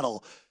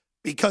Seattle,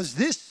 because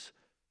this,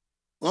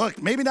 look,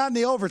 maybe not in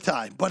the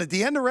overtime, but at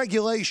the end of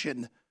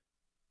regulation,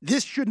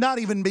 this should not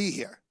even be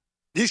here.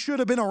 This should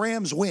have been a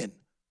Rams win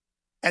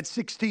at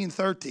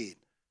 16-13.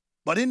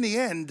 But in the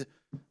end,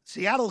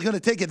 Seattle's going to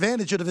take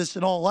advantage of this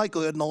in all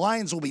likelihood, and the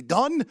Lions will be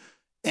done,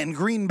 and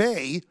Green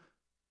Bay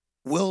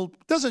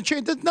doesn't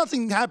change.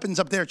 Nothing happens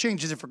up there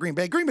changes it for Green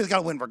Bay. Green Bay's got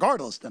to win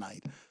regardless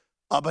tonight.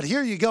 But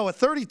here you go, a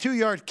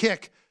 32-yard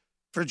kick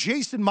for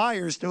Jason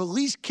Myers to at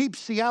least keep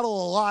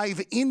Seattle alive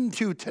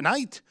into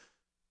tonight.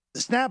 The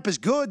snap is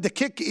good. The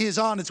kick is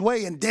on its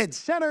way in dead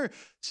center.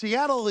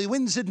 Seattle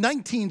wins it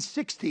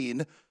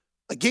 19-16.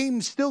 A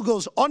game still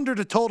goes under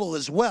the total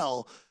as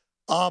well.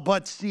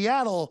 But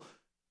Seattle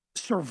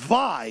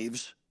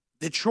survives.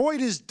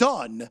 Detroit is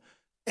done.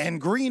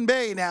 And Green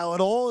Bay now, it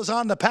all is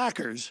on the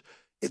Packers.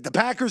 If the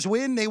Packers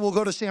win, they will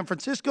go to San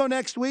Francisco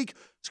next week.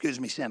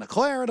 Santa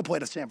Clara to play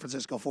the San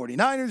Francisco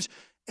 49ers.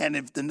 And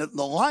if the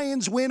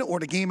Lions win or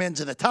the game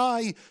ends in a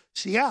tie,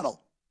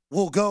 Seattle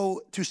will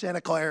go to Santa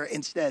Clara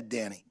instead,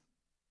 Danny.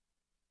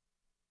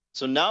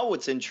 So now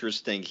what's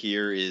interesting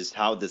here is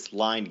how this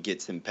line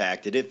gets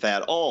impacted, if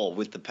at all,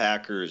 with the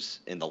Packers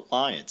and the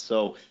Lions.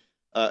 So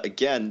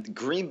again,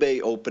 Green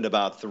Bay opened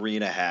about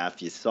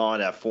 3.5. You saw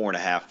it at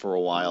 4.5 for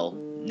a while.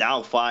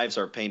 Now 5s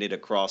are painted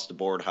across the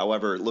board.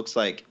 However, it looks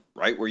like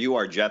right where you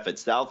are, Jeff, at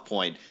South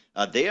Point,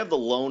 they have the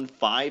lone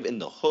 5 in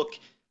the hook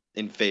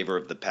in favor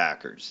of the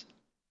Packers.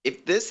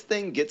 If this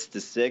thing gets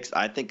to 6,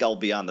 I think I'll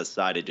be on the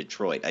side of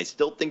Detroit. I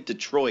still think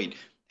Detroit,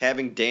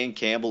 having Dan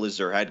Campbell as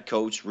their head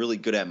coach, really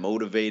good at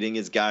motivating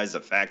his guys.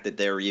 The fact that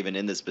they're even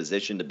in this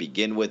position to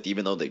begin with,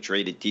 even though they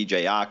traded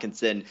TJ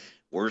Hawkinson,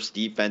 worst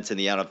defense in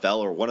the NFL,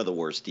 or one of the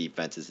worst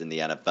defenses in the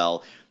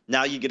NFL.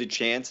 Now you get a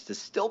chance to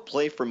still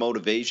play for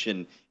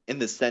motivation in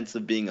the sense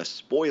of being a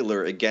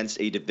spoiler against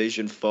a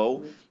division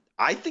foe.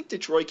 I think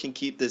Detroit can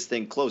keep this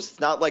thing close. It's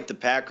not like the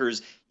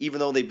Packers, even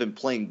though they've been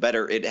playing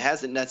better, it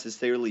hasn't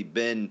necessarily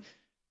been.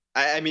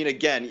 I mean,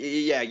 again,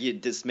 yeah, you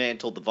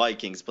dismantled the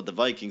Vikings, but the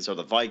Vikings are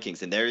the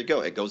Vikings. And there you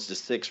go. It goes to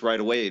 6 right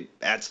away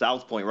at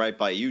South Point, right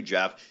by you,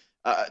 Jeff.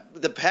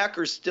 The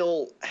Packers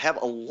still have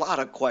a lot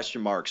of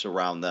question marks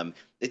around them.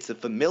 It's a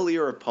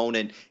familiar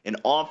opponent, an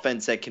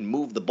offense that can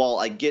move the ball.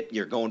 I get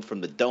you're going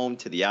from the dome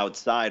to the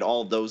outside,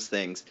 all those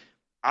things.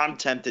 I'm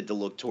tempted to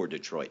look toward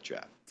Detroit,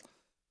 Jeff.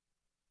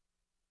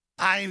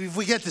 If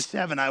we get to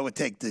 7, I would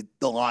take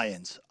the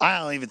Lions. I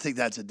don't even think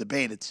that's a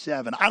debate at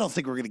 7. I don't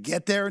think we're going to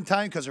get there in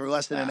time because we're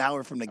less than an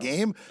hour from the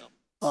game.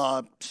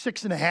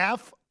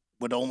 6.5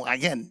 would only,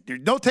 again,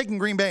 there's no taking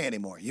Green Bay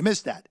anymore. You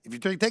missed that.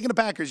 If you're taking the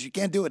Packers, you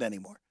can't do it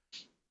anymore.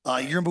 You're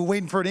going to be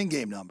waiting for an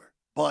in-game number.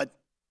 But,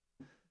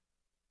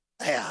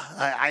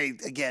 yeah,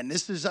 again,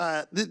 this is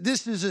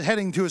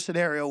heading to a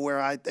scenario where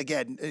I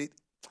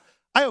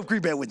hope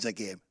Green Bay wins that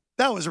game.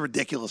 That was a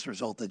ridiculous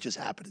result that just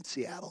happened in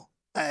Seattle.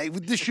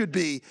 This should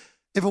be,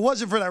 if it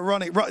wasn't for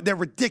that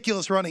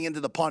ridiculous running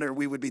into the punter,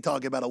 we would be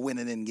talking about a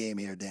winning in game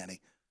here, Danny.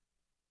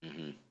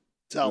 Mm-hmm.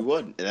 So we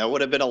would. That would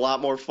have been a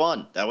lot more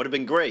fun. That would have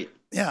been great.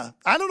 Yeah.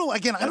 I don't know.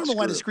 Again, I don't know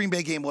why this Green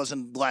Bay game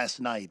wasn't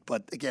last night,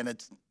 but again,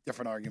 it's a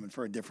different argument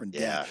for a different day.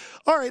 Yeah.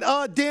 All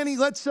right, Danny,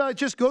 let's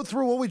just go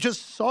through what we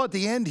just saw at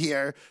the end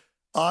here.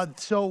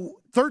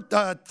 So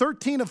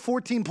 13 of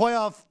 14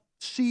 playoff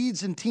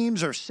seeds and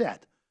teams are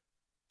set.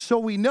 So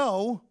we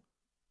know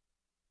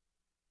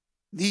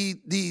the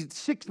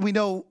 6. We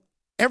know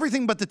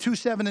everything but the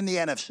 2-7 in the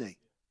NFC.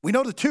 We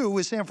know the 2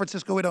 is San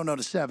Francisco. We don't know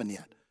the 7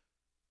 yet.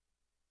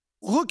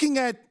 Looking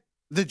at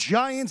the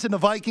Giants and the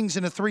Vikings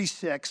in a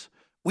 3-6,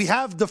 we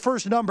have the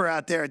first number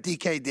out there at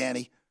DK,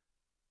 Danny.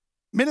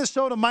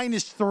 Minnesota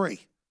 -3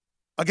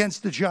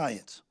 against the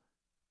Giants.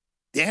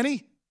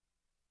 Danny,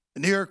 the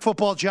New York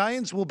Football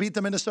Giants will beat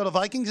the Minnesota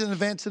Vikings and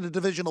advance to the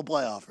divisional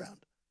playoff round.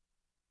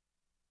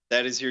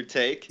 That is your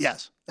take?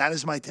 Yes, that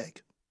is my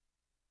take.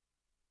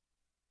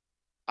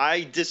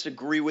 I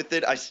disagree with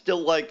it. I still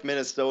like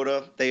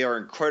Minnesota. They are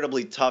an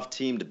incredibly tough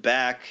team to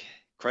back,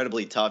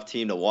 incredibly tough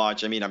team to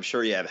watch. I mean, I'm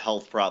sure you have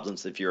health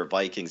problems if you're a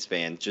Vikings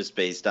fan, just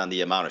based on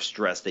the amount of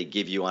stress they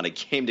give you on a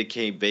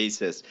game-to-game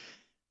basis.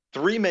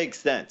 3 makes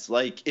sense.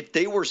 Like, if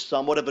they were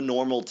somewhat of a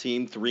normal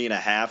team,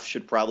 3.5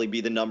 should probably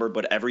be the number,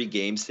 but every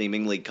game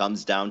seemingly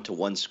comes down to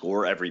one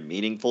score, every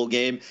meaningful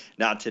game,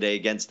 not today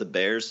against the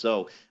Bears.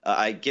 So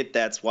I get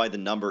that's why the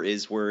number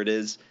is where it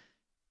is.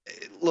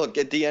 Look,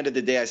 at the end of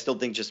the day, I still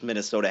think just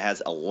Minnesota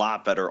has a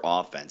lot better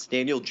offense.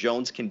 Daniel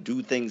Jones can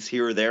do things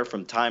here or there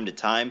from time to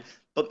time,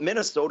 but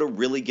Minnesota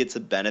really gets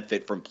a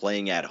benefit from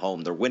playing at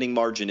home. Their winning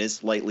margin is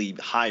slightly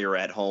higher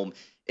at home,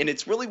 and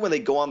it's really when they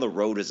go on the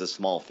road as a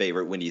small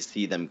favorite when you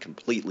see them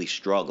completely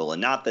struggle.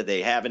 And not that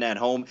they haven't at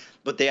home,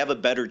 but they have a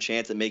better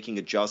chance at making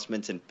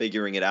adjustments and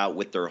figuring it out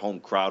with their home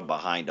crowd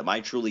behind them. I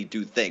truly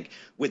do think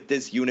with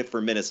this unit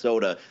for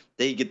Minnesota,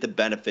 they get the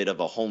benefit of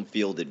a home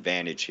field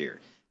advantage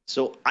here.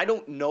 So I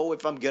don't know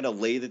if I'm going to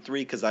lay the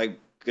 3 because I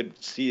could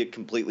see it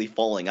completely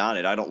falling on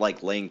it. I don't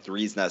like laying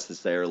 3s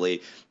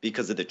necessarily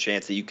because of the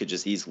chance that you could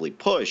just easily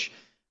push.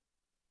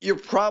 You're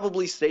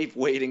probably safe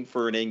waiting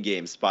for an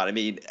in-game spot. I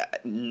mean,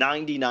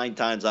 99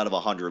 times out of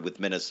 100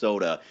 with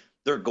Minnesota,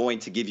 they're going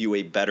to give you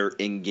a better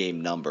in-game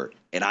number.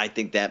 And I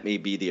think that may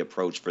be the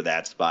approach for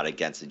that spot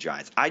against the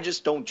Giants. I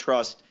just don't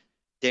trust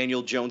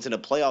Daniel Jones in a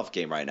playoff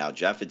game right now,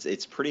 Jeff.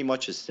 It's pretty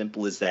much as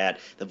simple as that.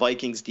 The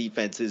Vikings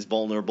defense is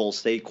vulnerable.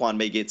 Saquon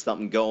may get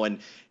something going.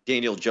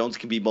 Daniel Jones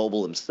can be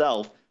mobile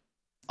himself.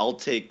 I'll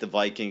take the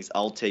Vikings.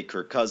 I'll take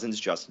Kirk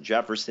Cousins, Justin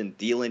Jefferson,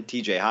 Thielen,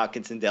 TJ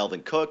Hawkinson,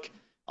 Dalvin Cook.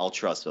 I'll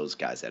trust those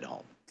guys at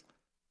home.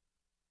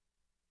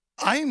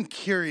 I'm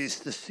curious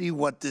to see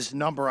what this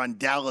number on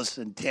Dallas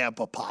and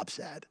Tampa pops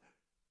at.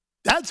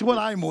 That's what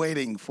I'm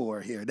waiting for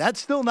here. That's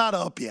still not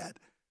up yet.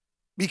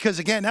 Because,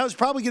 again, that was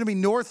probably going to be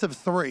north of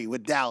 3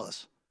 with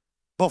Dallas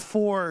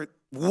before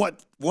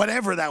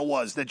whatever that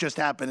was that just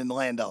happened in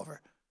Landover.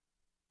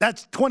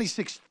 That's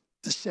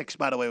 26-6,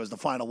 by the way, was the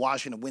final.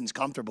 Washington wins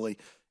comfortably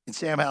in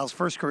Sam Howell's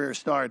first career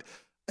start.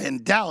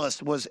 And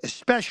Dallas was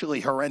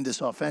especially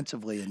horrendous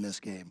offensively in this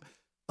game.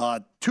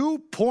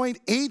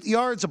 2.8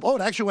 yards of –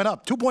 it actually went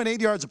up. 2.8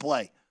 yards of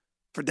play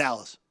for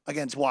Dallas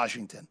against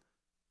Washington.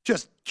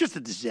 Just a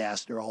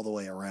disaster all the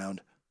way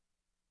around.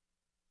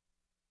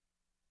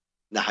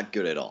 Not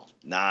good at all.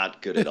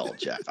 Not good at all,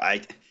 Jeff.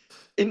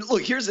 And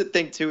look, here's the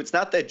thing, too. It's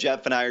not that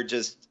Jeff and I are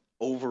just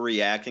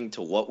overreacting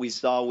to what we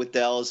saw with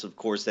Dallas. Of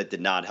course, that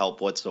did not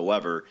help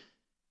whatsoever.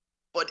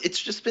 But it's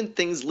just been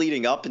things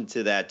leading up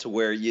into that to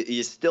where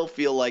you still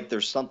feel like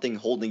there's something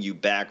holding you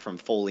back from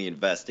fully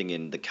investing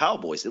in the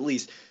Cowboys. At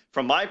least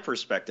from my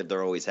perspective,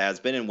 there always has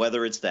been. And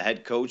whether it's the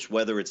head coach,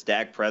 whether it's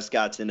Dak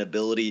Prescott's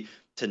inability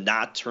to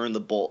not turn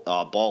the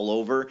ball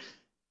over,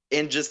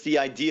 and just the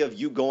idea of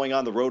you going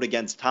on the road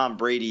against Tom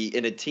Brady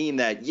in a team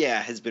that,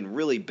 has been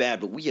really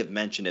bad, but we have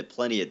mentioned it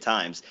plenty of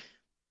times,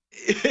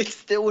 it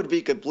still would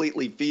be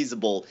completely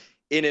feasible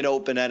in an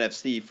open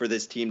NFC for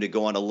this team to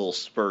go on a little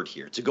spurt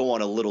here, to go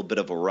on a little bit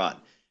of a run.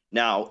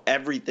 Now,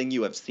 everything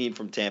you have seen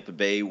from Tampa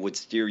Bay would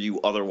steer you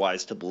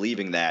otherwise to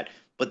believing that,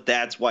 but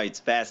that's why it's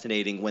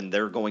fascinating when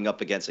they're going up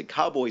against a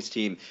Cowboys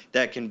team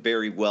that can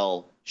very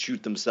well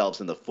shoot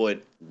themselves in the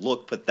foot,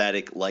 look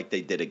pathetic like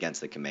they did against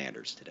the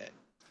Commanders today.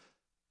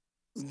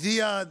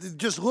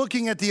 Just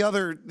looking at the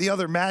other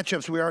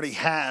matchups we already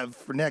have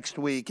for next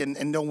week,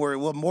 and don't worry,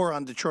 we'll have more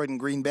on Detroit and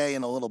Green Bay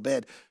in a little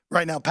bit.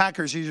 Right now,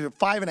 Packers usually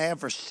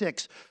 5.5 or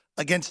 6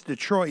 against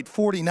Detroit,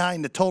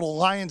 49 the total.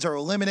 Lions are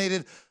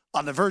eliminated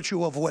on the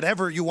virtue of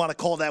whatever you want to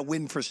call that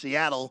win for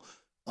Seattle,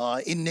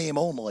 in name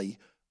only.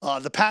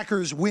 The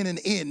Packers win and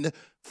in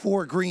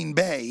for Green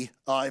Bay.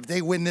 If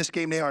they win this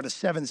game, they are the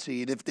 7th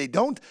seed. If they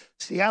don't,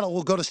 Seattle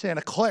will go to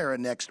Santa Clara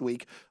next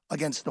week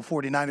against the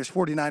 49ers.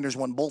 49ers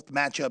won both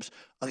matchups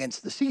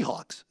against the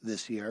Seahawks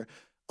this year.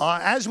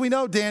 As we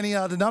know, Danny,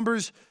 the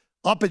numbers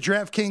up at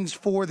DraftKings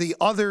for the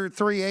other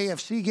 3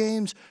 AFC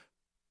games.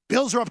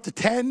 Bills are up to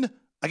 10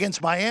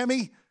 against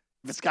Miami.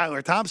 If it's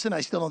Skylar Thompson,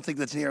 I still don't think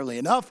that's nearly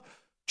enough.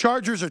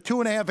 Chargers are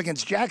 2.5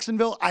 against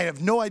Jacksonville. I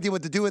have no idea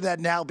what to do with that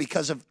now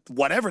because of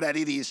whatever that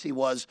idiocy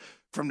was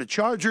from the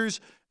Chargers.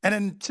 And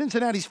then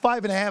Cincinnati's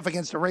 5.5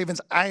 against the Ravens.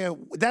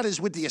 That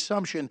is with the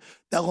assumption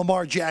that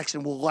Lamar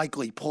Jackson will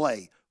likely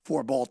play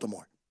for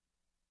Baltimore.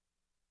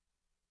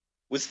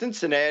 With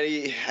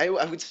Cincinnati, I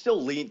would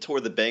still lean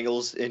toward the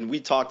Bengals. And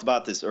we talked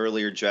about this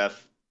earlier,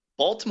 Jeff.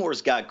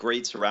 Baltimore's got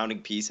great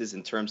surrounding pieces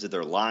in terms of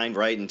their line,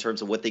 right? In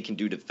terms of what they can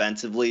do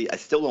defensively. I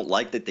still don't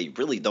like that they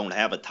really don't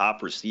have a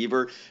top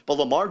receiver. But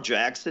Lamar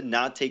Jackson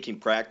not taking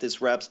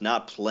practice reps,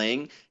 not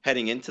playing,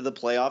 heading into the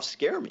playoffs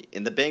scare me.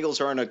 And the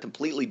Bengals are on a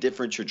completely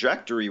different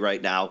trajectory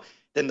right now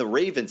than the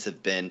Ravens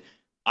have been.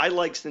 I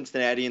like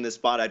Cincinnati in this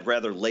spot. I'd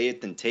rather lay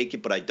it than take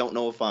it, but I don't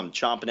know if I'm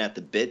chomping at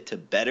the bit to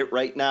bet it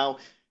right now.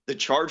 The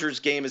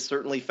Chargers game is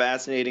certainly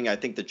fascinating. I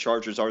think the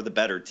Chargers are the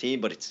better team,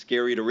 but it's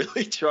scary to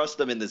really trust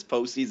them in this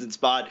postseason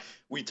spot.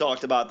 We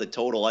talked about the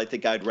total. I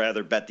think I'd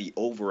rather bet the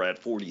over at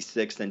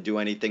 46 than do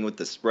anything with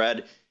the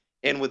spread.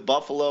 And with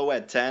Buffalo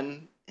at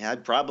 10,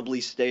 I'd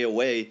probably stay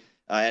away.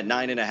 At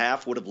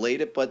 9.5, would have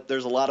laid it, but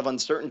there's a lot of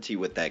uncertainty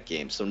with that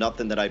game, so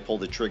nothing that I pull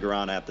the trigger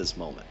on at this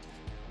moment.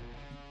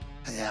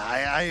 Yeah,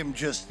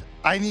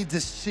 I need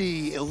to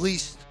see at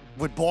least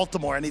with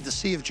Baltimore, I need to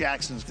see if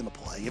Jackson's going to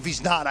play. If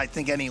he's not, I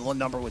think any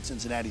number with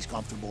Cincinnati's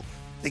comfortable.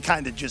 They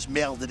kind of just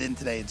mailed it in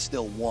today and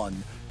still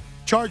won.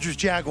 Chargers,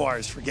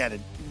 Jaguars, forget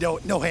it.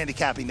 No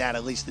handicapping that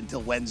at least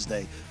until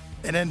Wednesday.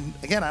 And then,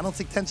 again, I don't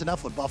think 10's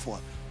enough with Buffalo.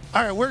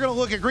 All right, we're going to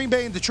look at Green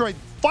Bay and Detroit.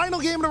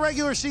 Final game of the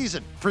regular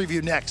season.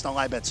 Preview next on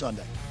Live Bet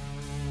Sunday.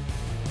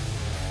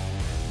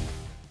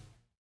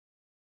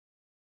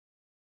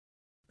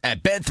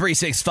 At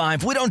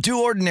Bet365, we don't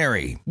do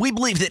ordinary. We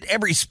believe that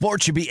every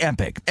sport should be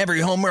epic.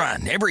 Every home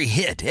run, every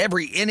hit,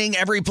 every inning,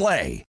 every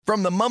play.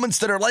 From the moments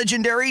that are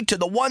legendary to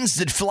the ones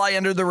that fly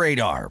under the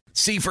radar.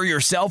 See for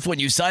yourself when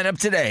you sign up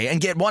today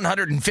and get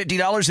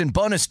 $150 in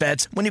bonus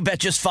bets when you bet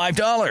just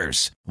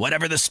 $5.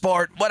 Whatever the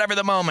sport, whatever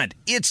the moment,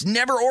 it's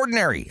never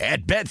ordinary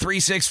at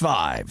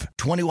Bet365.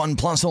 21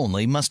 plus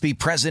only. Must be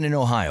present in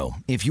Ohio.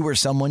 If you or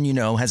someone you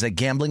know has a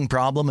gambling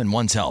problem and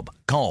wants help,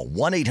 call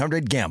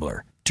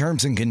 1-800-GAMBLER.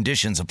 Terms and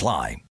conditions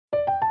apply.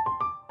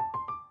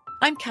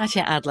 I'm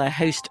Katya Adler,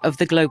 host of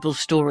The Global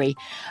Story.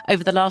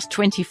 Over the last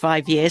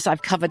 25 years,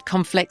 I've covered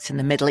conflicts in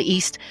the Middle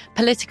East,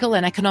 political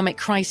and economic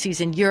crises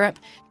in Europe,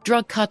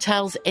 drug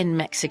cartels in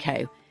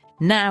Mexico.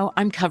 Now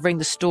I'm covering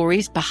the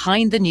stories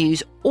behind the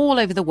news all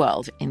over the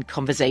world in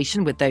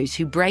conversation with those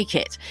who break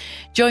it.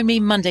 Join me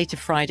Monday to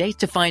Friday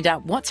to find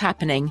out what's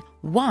happening,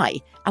 why,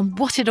 and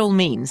what it all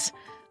means.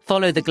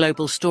 Follow The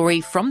Global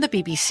Story from the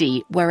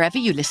BBC wherever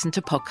you listen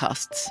to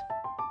podcasts.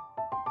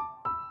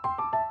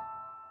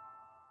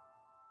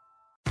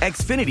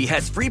 Xfinity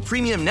has free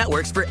premium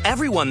networks for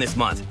everyone this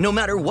month, no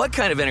matter what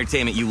kind of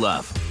entertainment you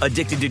love.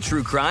 Addicted to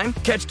true crime?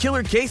 Catch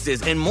killer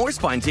cases and more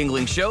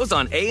spine-tingling shows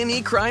on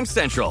A&E Crime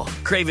Central.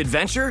 Crave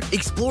adventure?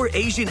 Explore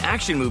Asian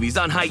action movies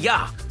on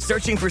Hi-YAH.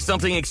 Searching for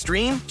something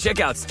extreme? Check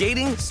out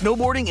skating,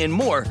 snowboarding, and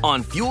more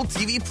on Fuel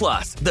TV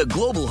Plus, the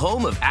global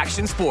home of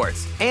action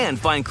sports. And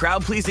find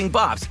crowd-pleasing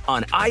bops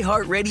on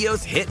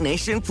iHeartRadio's Hit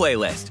Nation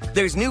playlist.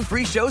 There's new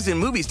free shows and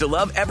movies to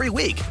love every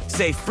week.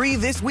 Say free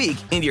this week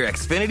in your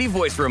Xfinity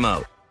voice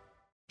remote.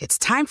 It's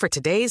time for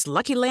today's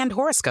Lucky Land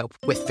horoscope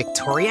with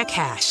Victoria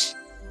Cash.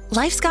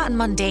 Life's gotten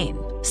mundane,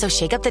 so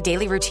shake up the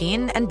daily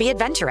routine and be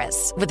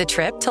adventurous with a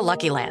trip to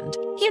Lucky Land.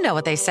 You know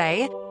what they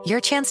say. Your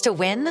chance to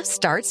win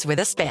starts with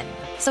a spin.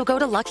 So go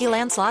to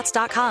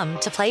LuckyLandSlots.com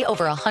to play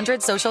over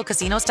 100 social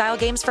casino-style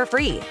games for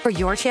free for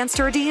your chance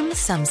to redeem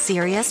some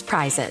serious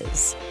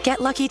prizes.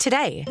 Get lucky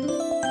today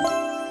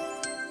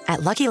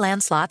at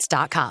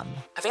LuckyLandSlots.com.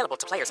 Available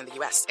to players in the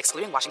U.S.,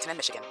 excluding Washington and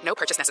Michigan. No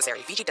purchase necessary.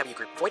 VGW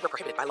Group. Void where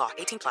prohibited by law.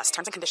 18+.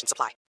 Terms and conditions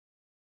apply.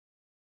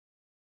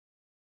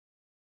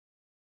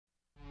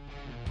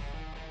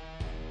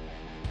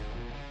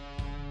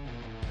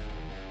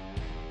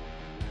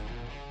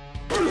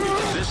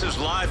 This is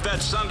Live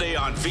Bet Sunday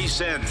on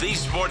VSiN, the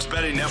Sports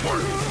Betting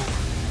Network.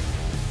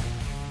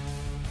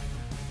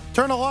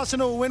 Turn a loss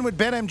into a win with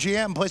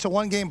BetMGM. Place a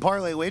one-game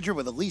parlay wager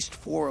with at least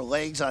 4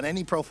 legs on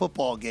any pro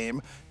football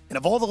game. And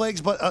if all the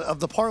legs of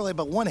the parlay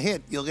but one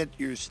hit, you'll get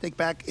your stake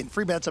back in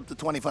free bets up to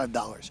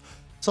 $25.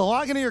 So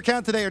log into your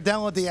account today or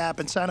download the app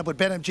and sign up with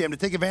BetMGM to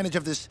take advantage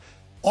of this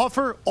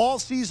offer all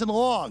season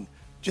long.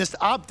 Just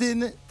opt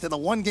in to the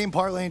one-game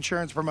parlay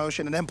insurance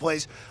promotion and then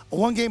place a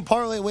one-game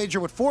parlay wager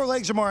with 4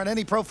 legs or more on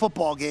any pro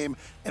football game.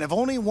 And if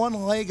only one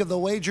leg of the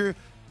wager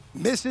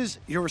misses,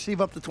 you'll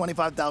receive up to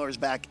 $25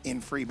 back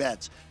in free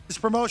bets. This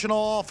promotional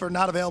offer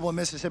not available in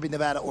Mississippi,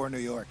 Nevada, or New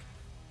York.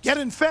 Get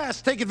in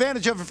fast. Take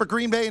advantage of it for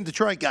Green Bay and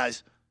Detroit,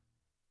 guys.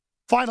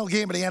 Final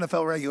game of the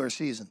NFL regular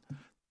season.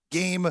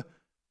 Game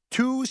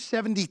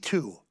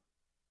 272.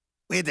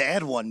 We had to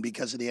add one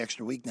because of the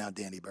extra week now,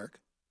 Danny Burke.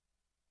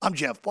 I'm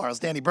Jeff Parles.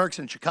 Danny Burke's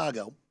in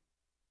Chicago.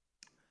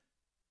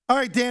 All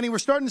right, Danny, we're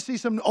starting to see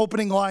some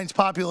opening lines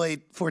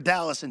populate for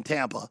Dallas and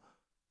Tampa.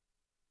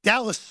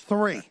 Dallas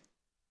 3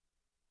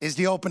 is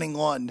the opening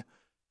one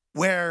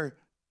where,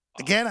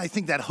 again, I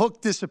think that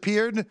hook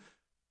disappeared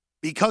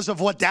because of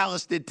what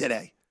Dallas did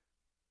today.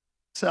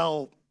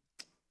 So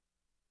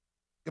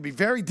it'll be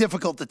very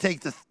difficult to take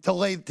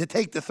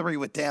the 3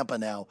 with Tampa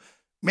now.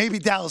 Maybe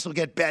Dallas will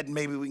get bet, and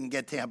maybe we can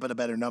get Tampa at a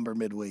better number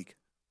midweek.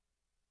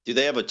 Do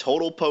they have a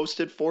total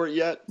posted for it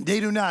yet? They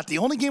do not. The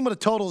only game with a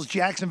total is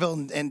Jacksonville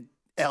and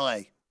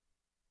L.A.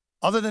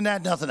 Other than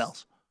that, nothing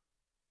else.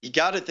 You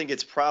got to think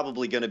it's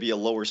probably going to be a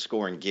lower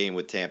scoring game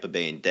with Tampa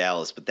Bay and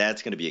Dallas, but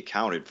that's going to be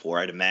accounted for.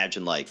 I'd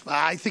imagine I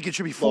think it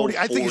should be 40.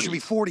 I think it should be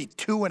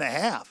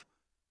 42.5.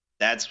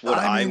 That's what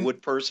I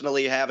would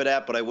personally have it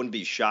at, but I wouldn't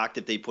be shocked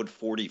if they put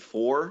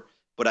 44,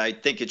 but I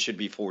think it should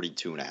be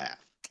 42.5.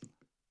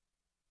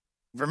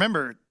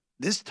 Remember,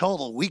 this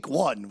total week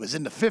 1 was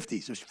in the 50s.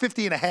 It was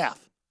 50.5.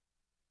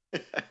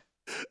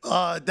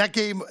 That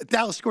game,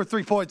 Dallas scored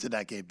 3 points in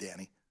that game,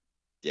 Danny.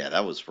 Yeah,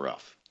 that was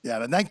rough. Yeah,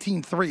 the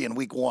 19-3 in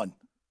week 1.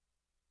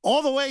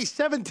 All the way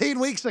 17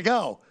 weeks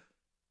ago.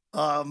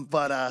 We'll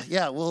have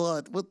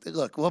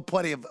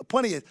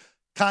plenty of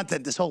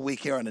content this whole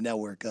week here on the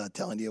network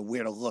telling you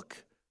where to look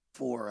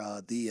for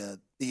the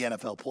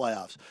NFL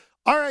playoffs.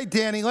 All right,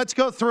 Danny, let's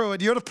go through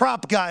it. You're the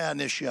prop guy on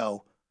this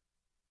show.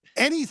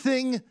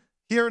 Anything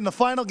here in the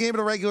final game of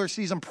the regular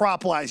season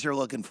prop-wise you're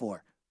looking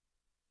for?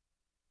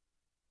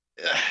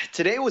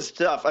 Today was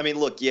tough. I mean,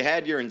 look, you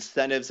had your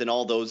incentives and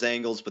all those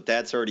angles, but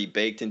that's already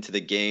baked into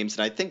the games.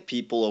 And I think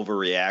people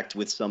overreact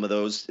with some of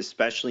those,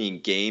 especially in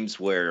games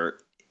where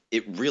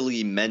it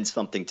really meant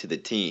something to the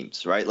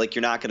teams, right? Like,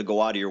 you're not going to go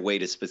out of your way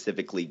to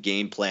specifically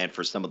game plan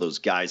for some of those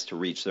guys to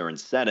reach their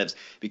incentives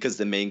because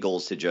the main goal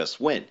is to just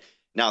win.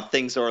 Now,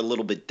 things are a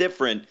little bit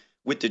different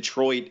with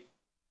Detroit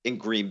in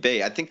Green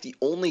Bay. I think the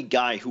only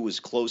guy who was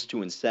close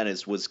to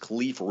incentives was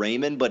Khalif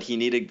Raymond, but he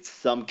needed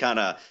some kind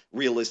of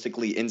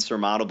realistically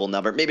insurmountable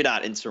number. Maybe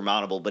not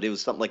insurmountable, but it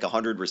was something like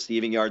 100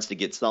 receiving yards to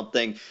get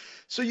something.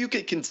 So you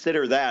could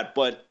consider that.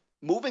 But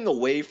moving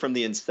away from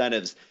the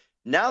incentives,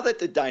 now that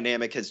the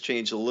dynamic has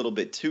changed a little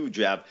bit too,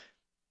 Jeff,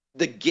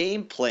 the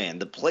game plan,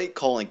 the play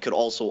calling could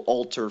also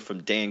alter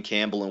from Dan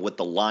Campbell and what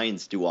the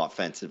Lions do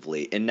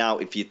offensively. And now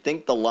if you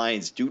think the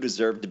Lions do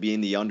deserve to be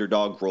in the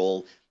underdog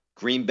role,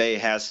 Green Bay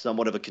has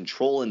somewhat of a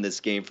control in this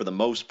game for the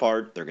most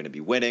part. They're going to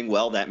be winning.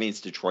 Well, that means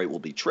Detroit will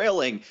be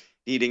trailing,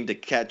 needing to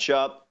catch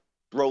up,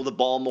 throw the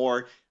ball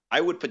more. I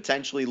would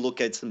potentially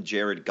look at some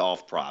Jared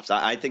Goff props.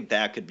 I think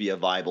that could be a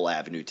viable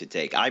avenue to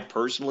take. I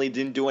personally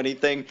didn't do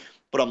anything,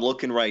 but I'm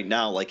looking right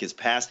now, like his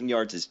passing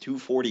yards is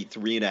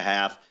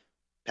 243.5,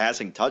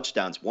 passing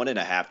touchdowns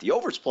 1.5. The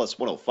over's plus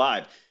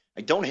 105.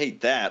 I don't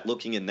hate that,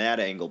 looking in that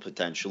angle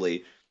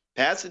potentially.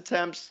 Pass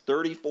attempts,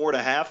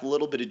 34.5, a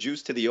little bit of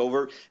juice to the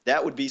over.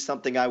 That would be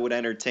something I would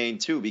entertain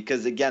too,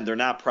 because again, they're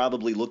not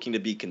probably looking to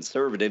be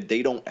conservative.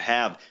 They don't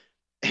have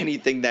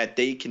anything that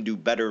they can do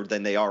better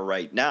than they are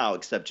right now,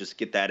 except just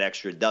get that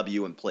extra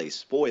W and play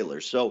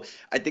spoilers. So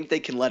I think they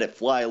can let it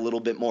fly a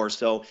little bit more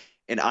so,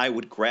 and I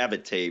would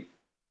gravitate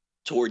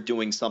toward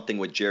doing something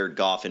with Jared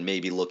Goff and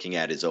maybe looking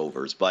at his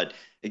overs. But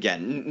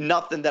again,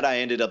 nothing that I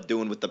ended up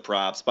doing with the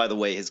props. By the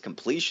way, his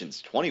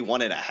completions,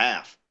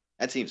 21.5.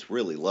 That seems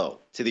really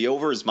low. To the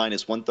over is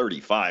minus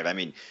 135. I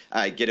mean,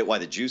 I get it why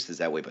the juice is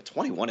that way, but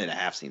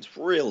 21.5 seems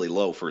really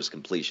low for his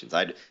completions.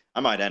 I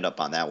might end up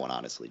on that one,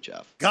 honestly,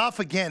 Jeff. Goff,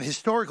 again,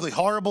 historically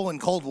horrible in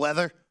cold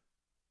weather.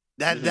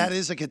 That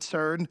is a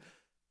concern.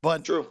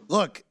 But true.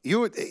 Look,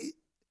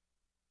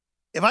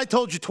 If I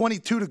told you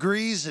 22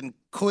 degrees and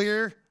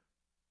clear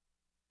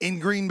in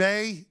Green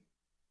Bay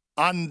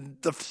on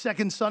the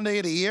second Sunday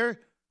of the year,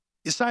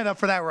 you sign up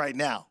for that right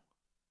now.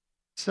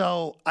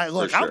 So,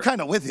 I'm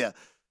kind of with you.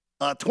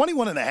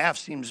 21.5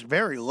 seems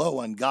very low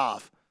on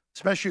Goff,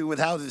 especially with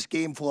how this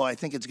game flow I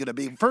think it's going to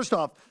be. First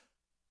off,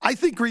 I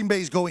think Green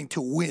Bay is going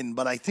to win,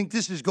 but I think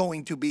this is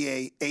going to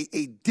be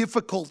a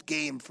difficult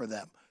game for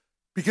them.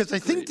 Because I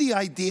think the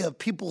idea of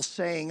people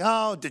saying,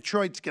 "Oh,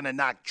 Detroit's going to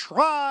not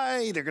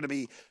try. They're going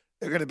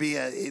to be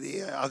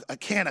a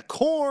can of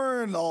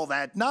corn," all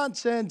that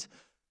nonsense.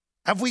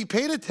 Have we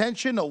paid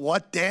attention to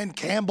what Dan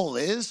Campbell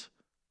is?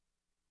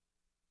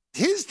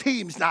 His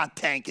team's not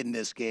tanking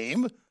this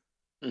game.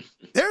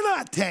 They're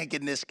not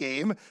tanking this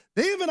game.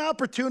 They have an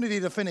opportunity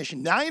to finish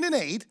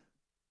 9-8,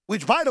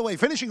 which, by the way,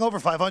 finishing over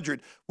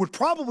 500 would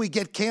probably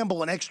get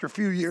Campbell an extra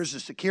few years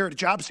of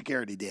job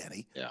security,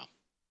 Danny. Yeah.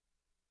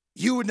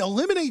 You would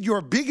eliminate your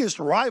biggest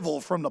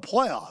rival from the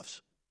playoffs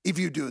if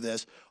you do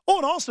this. Oh,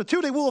 and also, too,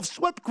 they will have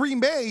swept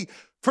Green Bay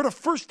for the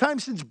first time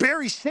since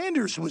Barry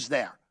Sanders was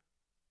there.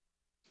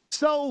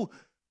 So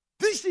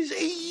this is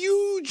a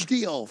huge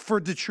deal for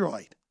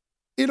Detroit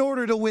in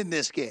order to win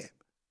this game.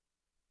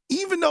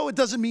 Even though it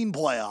doesn't mean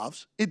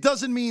playoffs,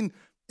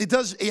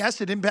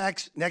 yes, it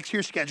impacts next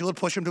year's schedule. It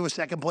push them to a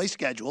second-place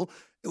schedule.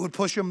 It would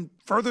push them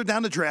further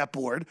down the draft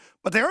board.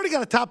 But they already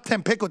got a top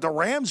 10 pick with the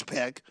Rams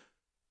pick.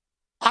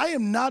 I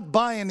am not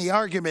buying the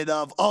argument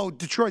of,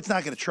 Detroit's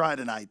not going to try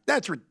tonight.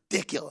 That's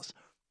ridiculous.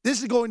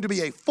 This is going to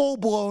be a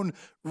full-blown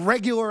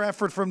regular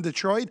effort from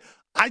Detroit.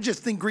 I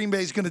just think Green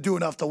Bay is going to do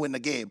enough to win the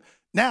game.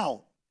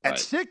 Now, at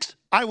 6,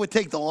 I would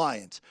take the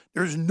Lions.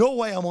 There's no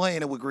way I'm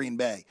laying it with Green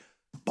Bay.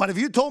 But if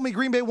you told me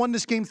Green Bay won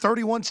this game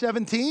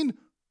 31-17,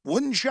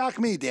 wouldn't shock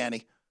me,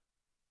 Danny.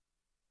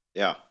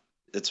 Yeah,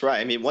 that's right.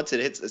 I mean, once it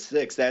hits the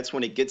 6, that's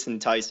when it gets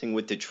enticing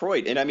with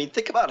Detroit. And, I mean,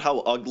 think about how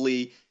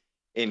ugly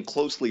and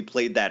closely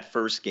played that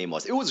first game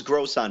was. It was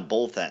gross on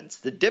both ends.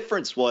 The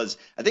difference was,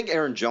 I think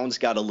Aaron Jones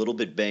got a little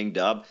bit banged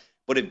up,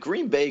 but if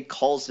Green Bay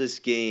calls this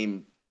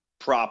game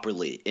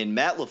properly, and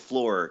Matt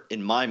LaFleur,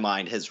 in my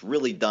mind, has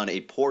really done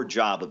a poor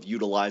job of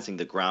utilizing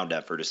the ground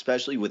effort,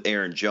 especially with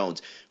Aaron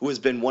Jones, who has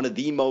been one of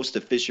the most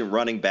efficient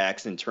running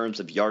backs in terms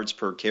of yards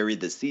per carry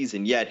this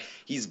season, yet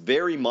he's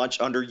very much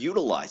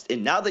underutilized.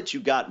 And now that you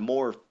got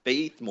more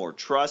faith, more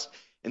trust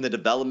in the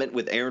development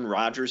with Aaron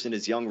Rodgers and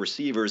his young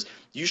receivers,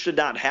 you should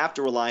not have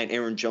to rely on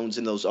Aaron Jones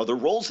in those other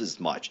roles as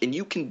much. And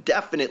you can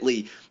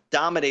definitely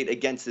dominate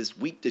against this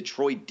weak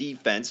Detroit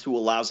defense, who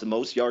allows the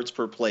most yards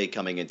per play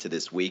coming into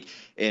this week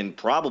and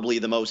probably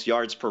the most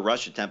yards per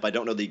rush attempt. I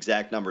don't know the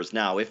exact numbers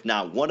now, if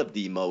not one of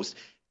the most.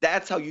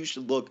 That's how you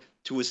should look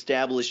to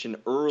establish an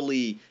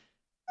early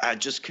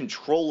just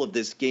control of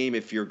this game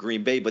if you're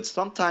Green Bay. But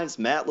sometimes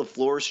Matt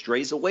LaFleur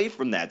strays away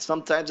from that.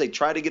 Sometimes they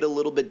try to get a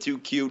little bit too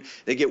cute.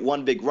 They get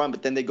one big run,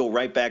 but then they go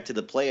right back to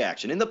the play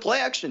action. And the play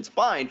action's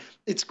fine.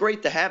 It's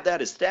great to have that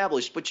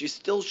established, but you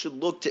still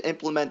should look to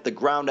implement the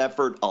ground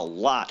effort a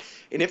lot.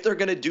 And if they're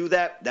going to do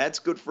that, that's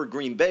good for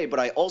Green Bay.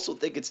 But I also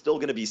think it's still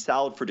going to be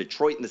solid for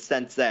Detroit in the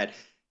sense that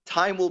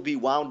time will be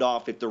wound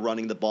off if they're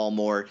running the ball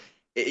more.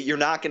 You're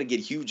not going to get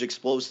huge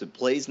explosive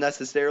plays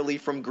necessarily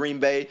from Green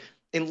Bay.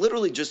 And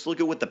literally just look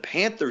at what the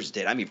Panthers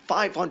did. I mean,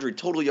 500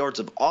 total yards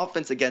of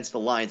offense against the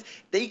Lions.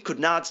 They could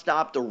not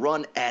stop the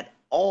run at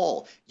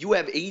all. You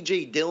have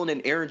A.J. Dillon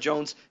and Aaron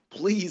Jones.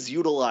 Please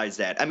utilize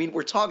that. I mean,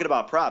 we're talking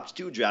about props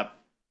too, Jeff.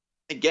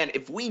 Again,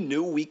 if we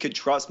knew we could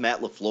trust Matt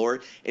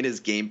LaFleur in his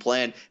game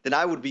plan, then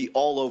I would be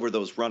all over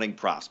those running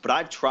props. But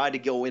I've tried to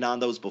go in on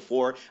those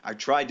before. I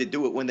tried to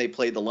do it when they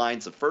played the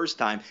Lions the first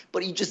time,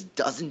 but he just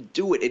doesn't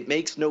do it. It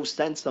makes no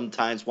sense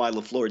sometimes why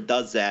LaFleur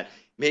does that.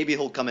 Maybe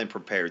he'll come in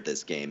prepared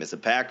this game. As a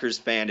Packers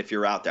fan, if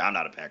you're out there, I'm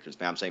not a Packers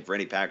fan, I'm saying for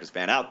any Packers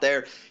fan out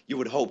there, you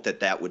would hope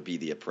that that would be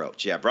the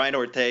approach. Yeah, Brian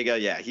Ortega,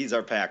 yeah, he's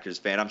our Packers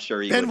fan. I'm sure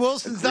he Ben would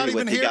Wilson's not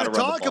even here to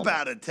talk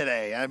about it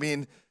today. I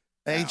mean,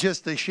 ain't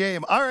just a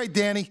shame. All right,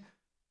 Danny,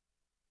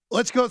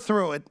 let's go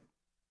through it.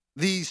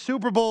 The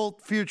Super Bowl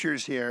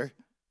futures here,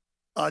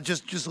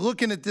 just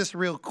looking at this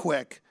real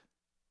quick.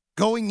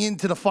 Going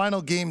into the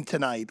final game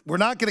tonight, we're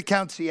not going to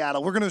count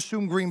Seattle. We're going to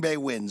assume Green Bay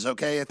wins,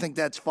 okay? I think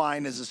that's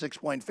fine as a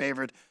 6-point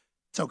favorite.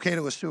 It's okay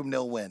to assume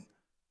they'll win.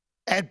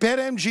 At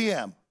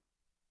BetMGM,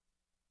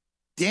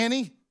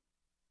 Danny,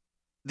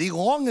 the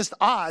longest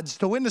odds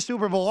to win the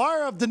Super Bowl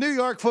are of the New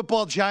York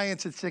Football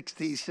Giants at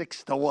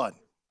 66-1.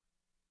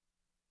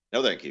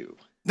 No, thank you.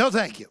 No,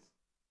 thank you.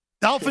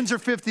 Dolphins are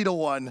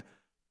 50-1.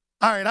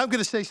 All right, I'm going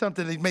to say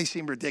something that may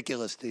seem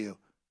ridiculous to you.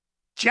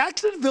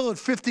 Jacksonville at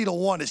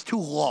 50-1 is too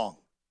long.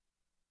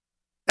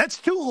 That's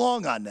too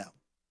long on them.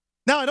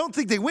 Now, I don't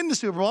think they win the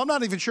Super Bowl. I'm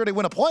not even sure they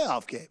win a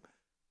playoff game.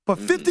 But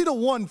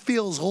 50-1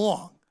 feels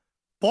long.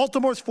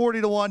 Baltimore's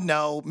 40-1,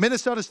 no.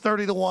 Minnesota's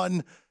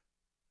 30-1,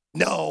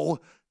 no.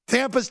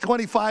 Tampa's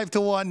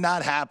 25-1,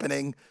 not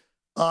happening.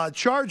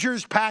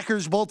 Chargers,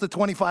 Packers, both at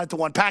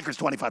 25-1. Packers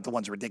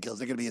 25-1 is ridiculous.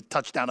 They're going to be a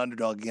touchdown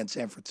underdog against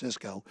San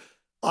Francisco.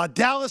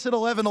 Dallas at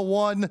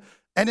 11-1,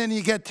 and then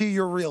you get to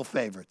your real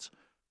favorites.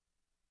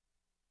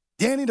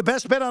 Danny, the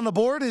best bet on the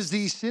board is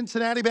the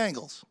Cincinnati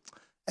Bengals.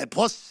 at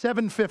plus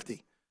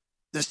 750.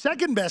 The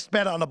second best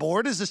bet on the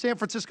board is the San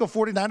Francisco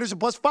 49ers at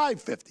plus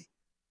 550.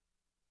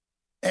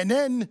 And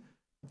then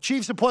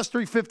Chiefs at plus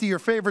 350, your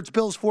favorites,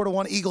 Bills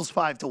 4-1, Eagles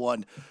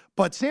 5-1.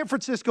 But San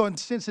Francisco and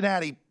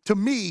Cincinnati, to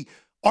me,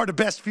 are the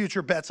best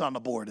future bets on the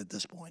board at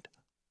this point.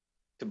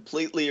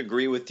 Completely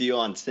agree with you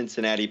on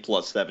Cincinnati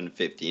plus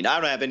 750. And I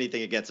don't have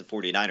anything against the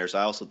 49ers.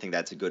 I also think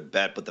that's a good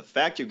bet. But the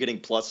fact you're getting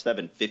plus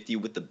 750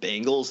 with the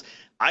Bengals,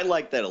 I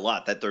like that a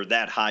lot, that they're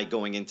that high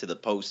going into the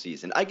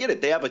postseason. I get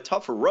it. They have a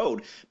tougher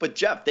road. But,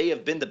 Jeff, they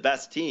have been the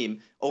best team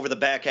over the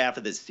back half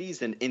of the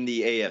season in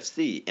the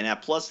AFC. And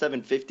at plus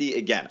 750,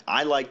 again,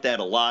 I like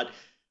that a lot.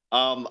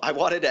 I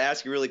wanted to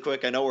ask you really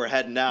quick. I know we're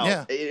heading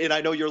out, and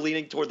I know you're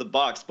leaning toward the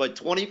Bucs, but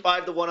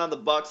 25-1 on the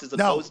Bucs as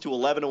opposed to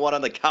 11-1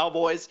 on the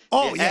Cowboys.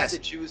 Oh, you had to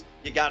choose.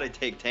 You got to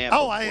take Tampa.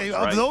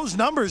 Of those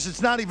numbers,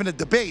 it's not even a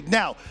debate.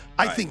 Now,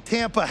 I think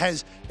Tampa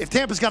has. If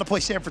Tampa's got to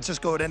play San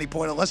Francisco at any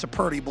point, unless a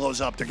Purdy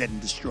blows up, they're getting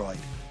destroyed.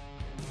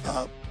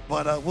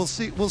 But we'll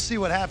see. We'll see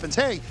what happens.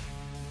 Hey,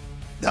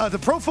 the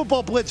Pro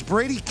Football Blitz,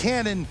 Brady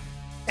Cannon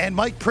and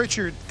Mike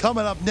Pritchard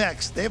coming up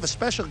next. They have a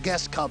special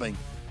guest coming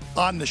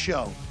on the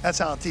show. That's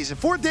how I'll tease it.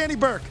 For Danny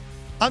Burke,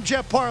 I'm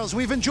Jeff Parles.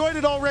 We've enjoyed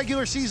it all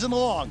regular season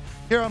long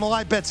here on the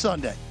Live Bet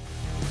Sunday.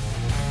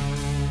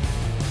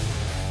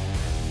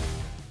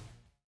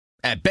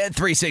 At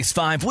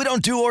Bet365, we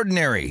don't do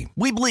ordinary.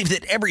 We believe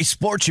that every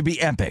sport should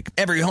be epic.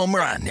 Every home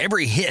run,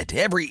 every hit,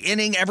 every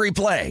inning, every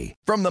play.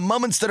 From the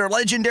moments that are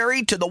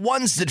legendary to the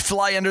ones that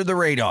fly under the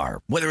radar.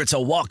 Whether it's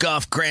a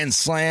walk-off grand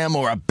slam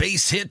or a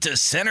base hit to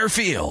center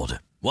field.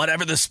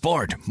 Whatever the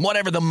sport,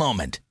 whatever the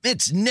moment,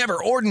 it's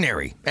never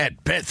ordinary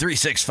at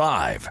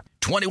Bet365.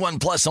 21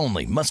 plus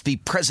only. Must be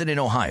present in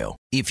Ohio.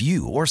 If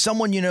you or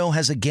someone you know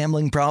has a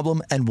gambling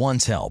problem and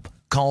wants help,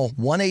 call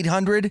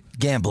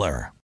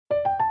 1-800-GAMBLER.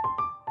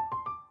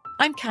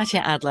 I'm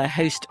Katya Adler,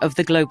 host of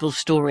The Global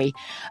Story.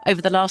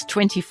 Over the last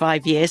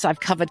 25 years,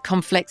 I've covered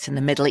conflicts in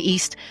the Middle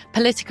East,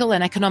 political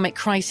and economic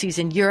crises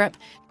in Europe,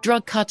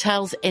 drug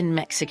cartels in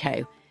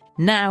Mexico.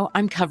 Now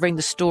I'm covering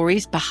the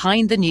stories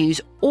behind the news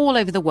all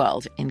over the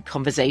world in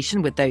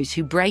conversation with those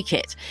who break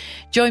it.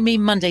 Join me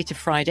Monday to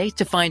Friday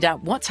to find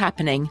out what's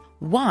happening,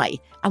 why,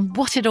 and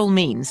what it all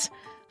means.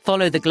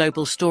 Follow The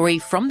Global Story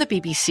from the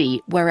BBC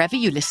wherever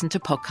you listen to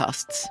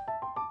podcasts.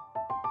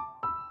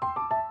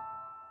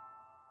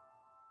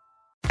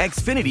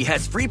 Xfinity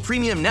has free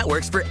premium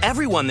networks for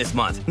everyone this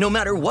month, no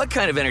matter what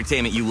kind of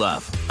entertainment you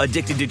love.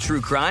 Addicted to true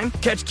crime?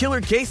 Catch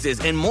killer cases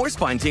and more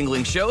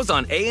spine-tingling shows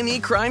on A&E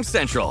Crime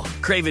Central.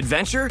 Crave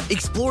adventure?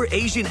 Explore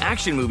Asian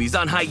action movies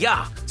on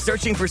Hi-YAH.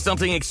 Searching for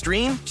something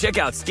extreme? Check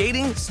out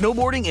skating,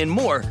 snowboarding, and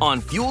more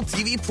on Fuel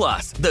TV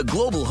Plus, the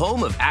global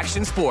home of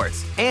action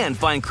sports. And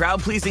find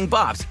crowd-pleasing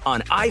bops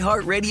on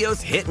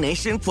iHeartRadio's Hit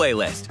Nation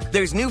playlist.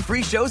 There's new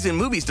free shows and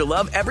movies to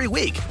love every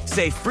week.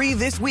 Say free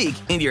this week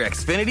in your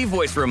Xfinity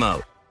voice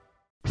remote.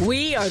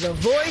 We are the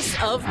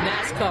voice of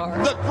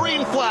NASCAR. The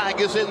green flag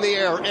is in the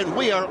air, and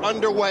we are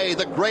underway.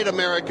 The Great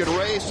American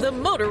Race. The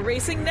Motor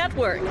Racing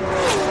Network.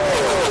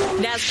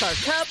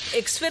 NASCAR Cup,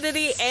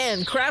 Xfinity,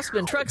 and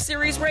Craftsman Truck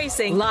Series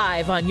Racing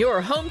live on your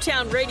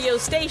hometown radio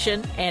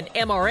station and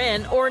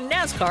MRN or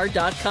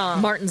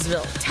NASCAR.com.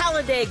 Martinsville,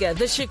 Talladega,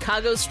 the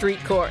Chicago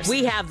Street Course.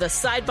 We have the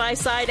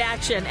side-by-side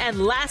action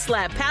and last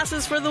lap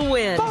passes for the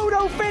win.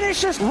 Photo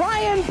finishes.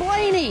 Ryan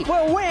Blaney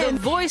will win.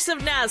 The voice of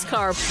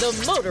NASCAR,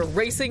 the Motor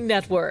Racing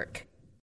Network.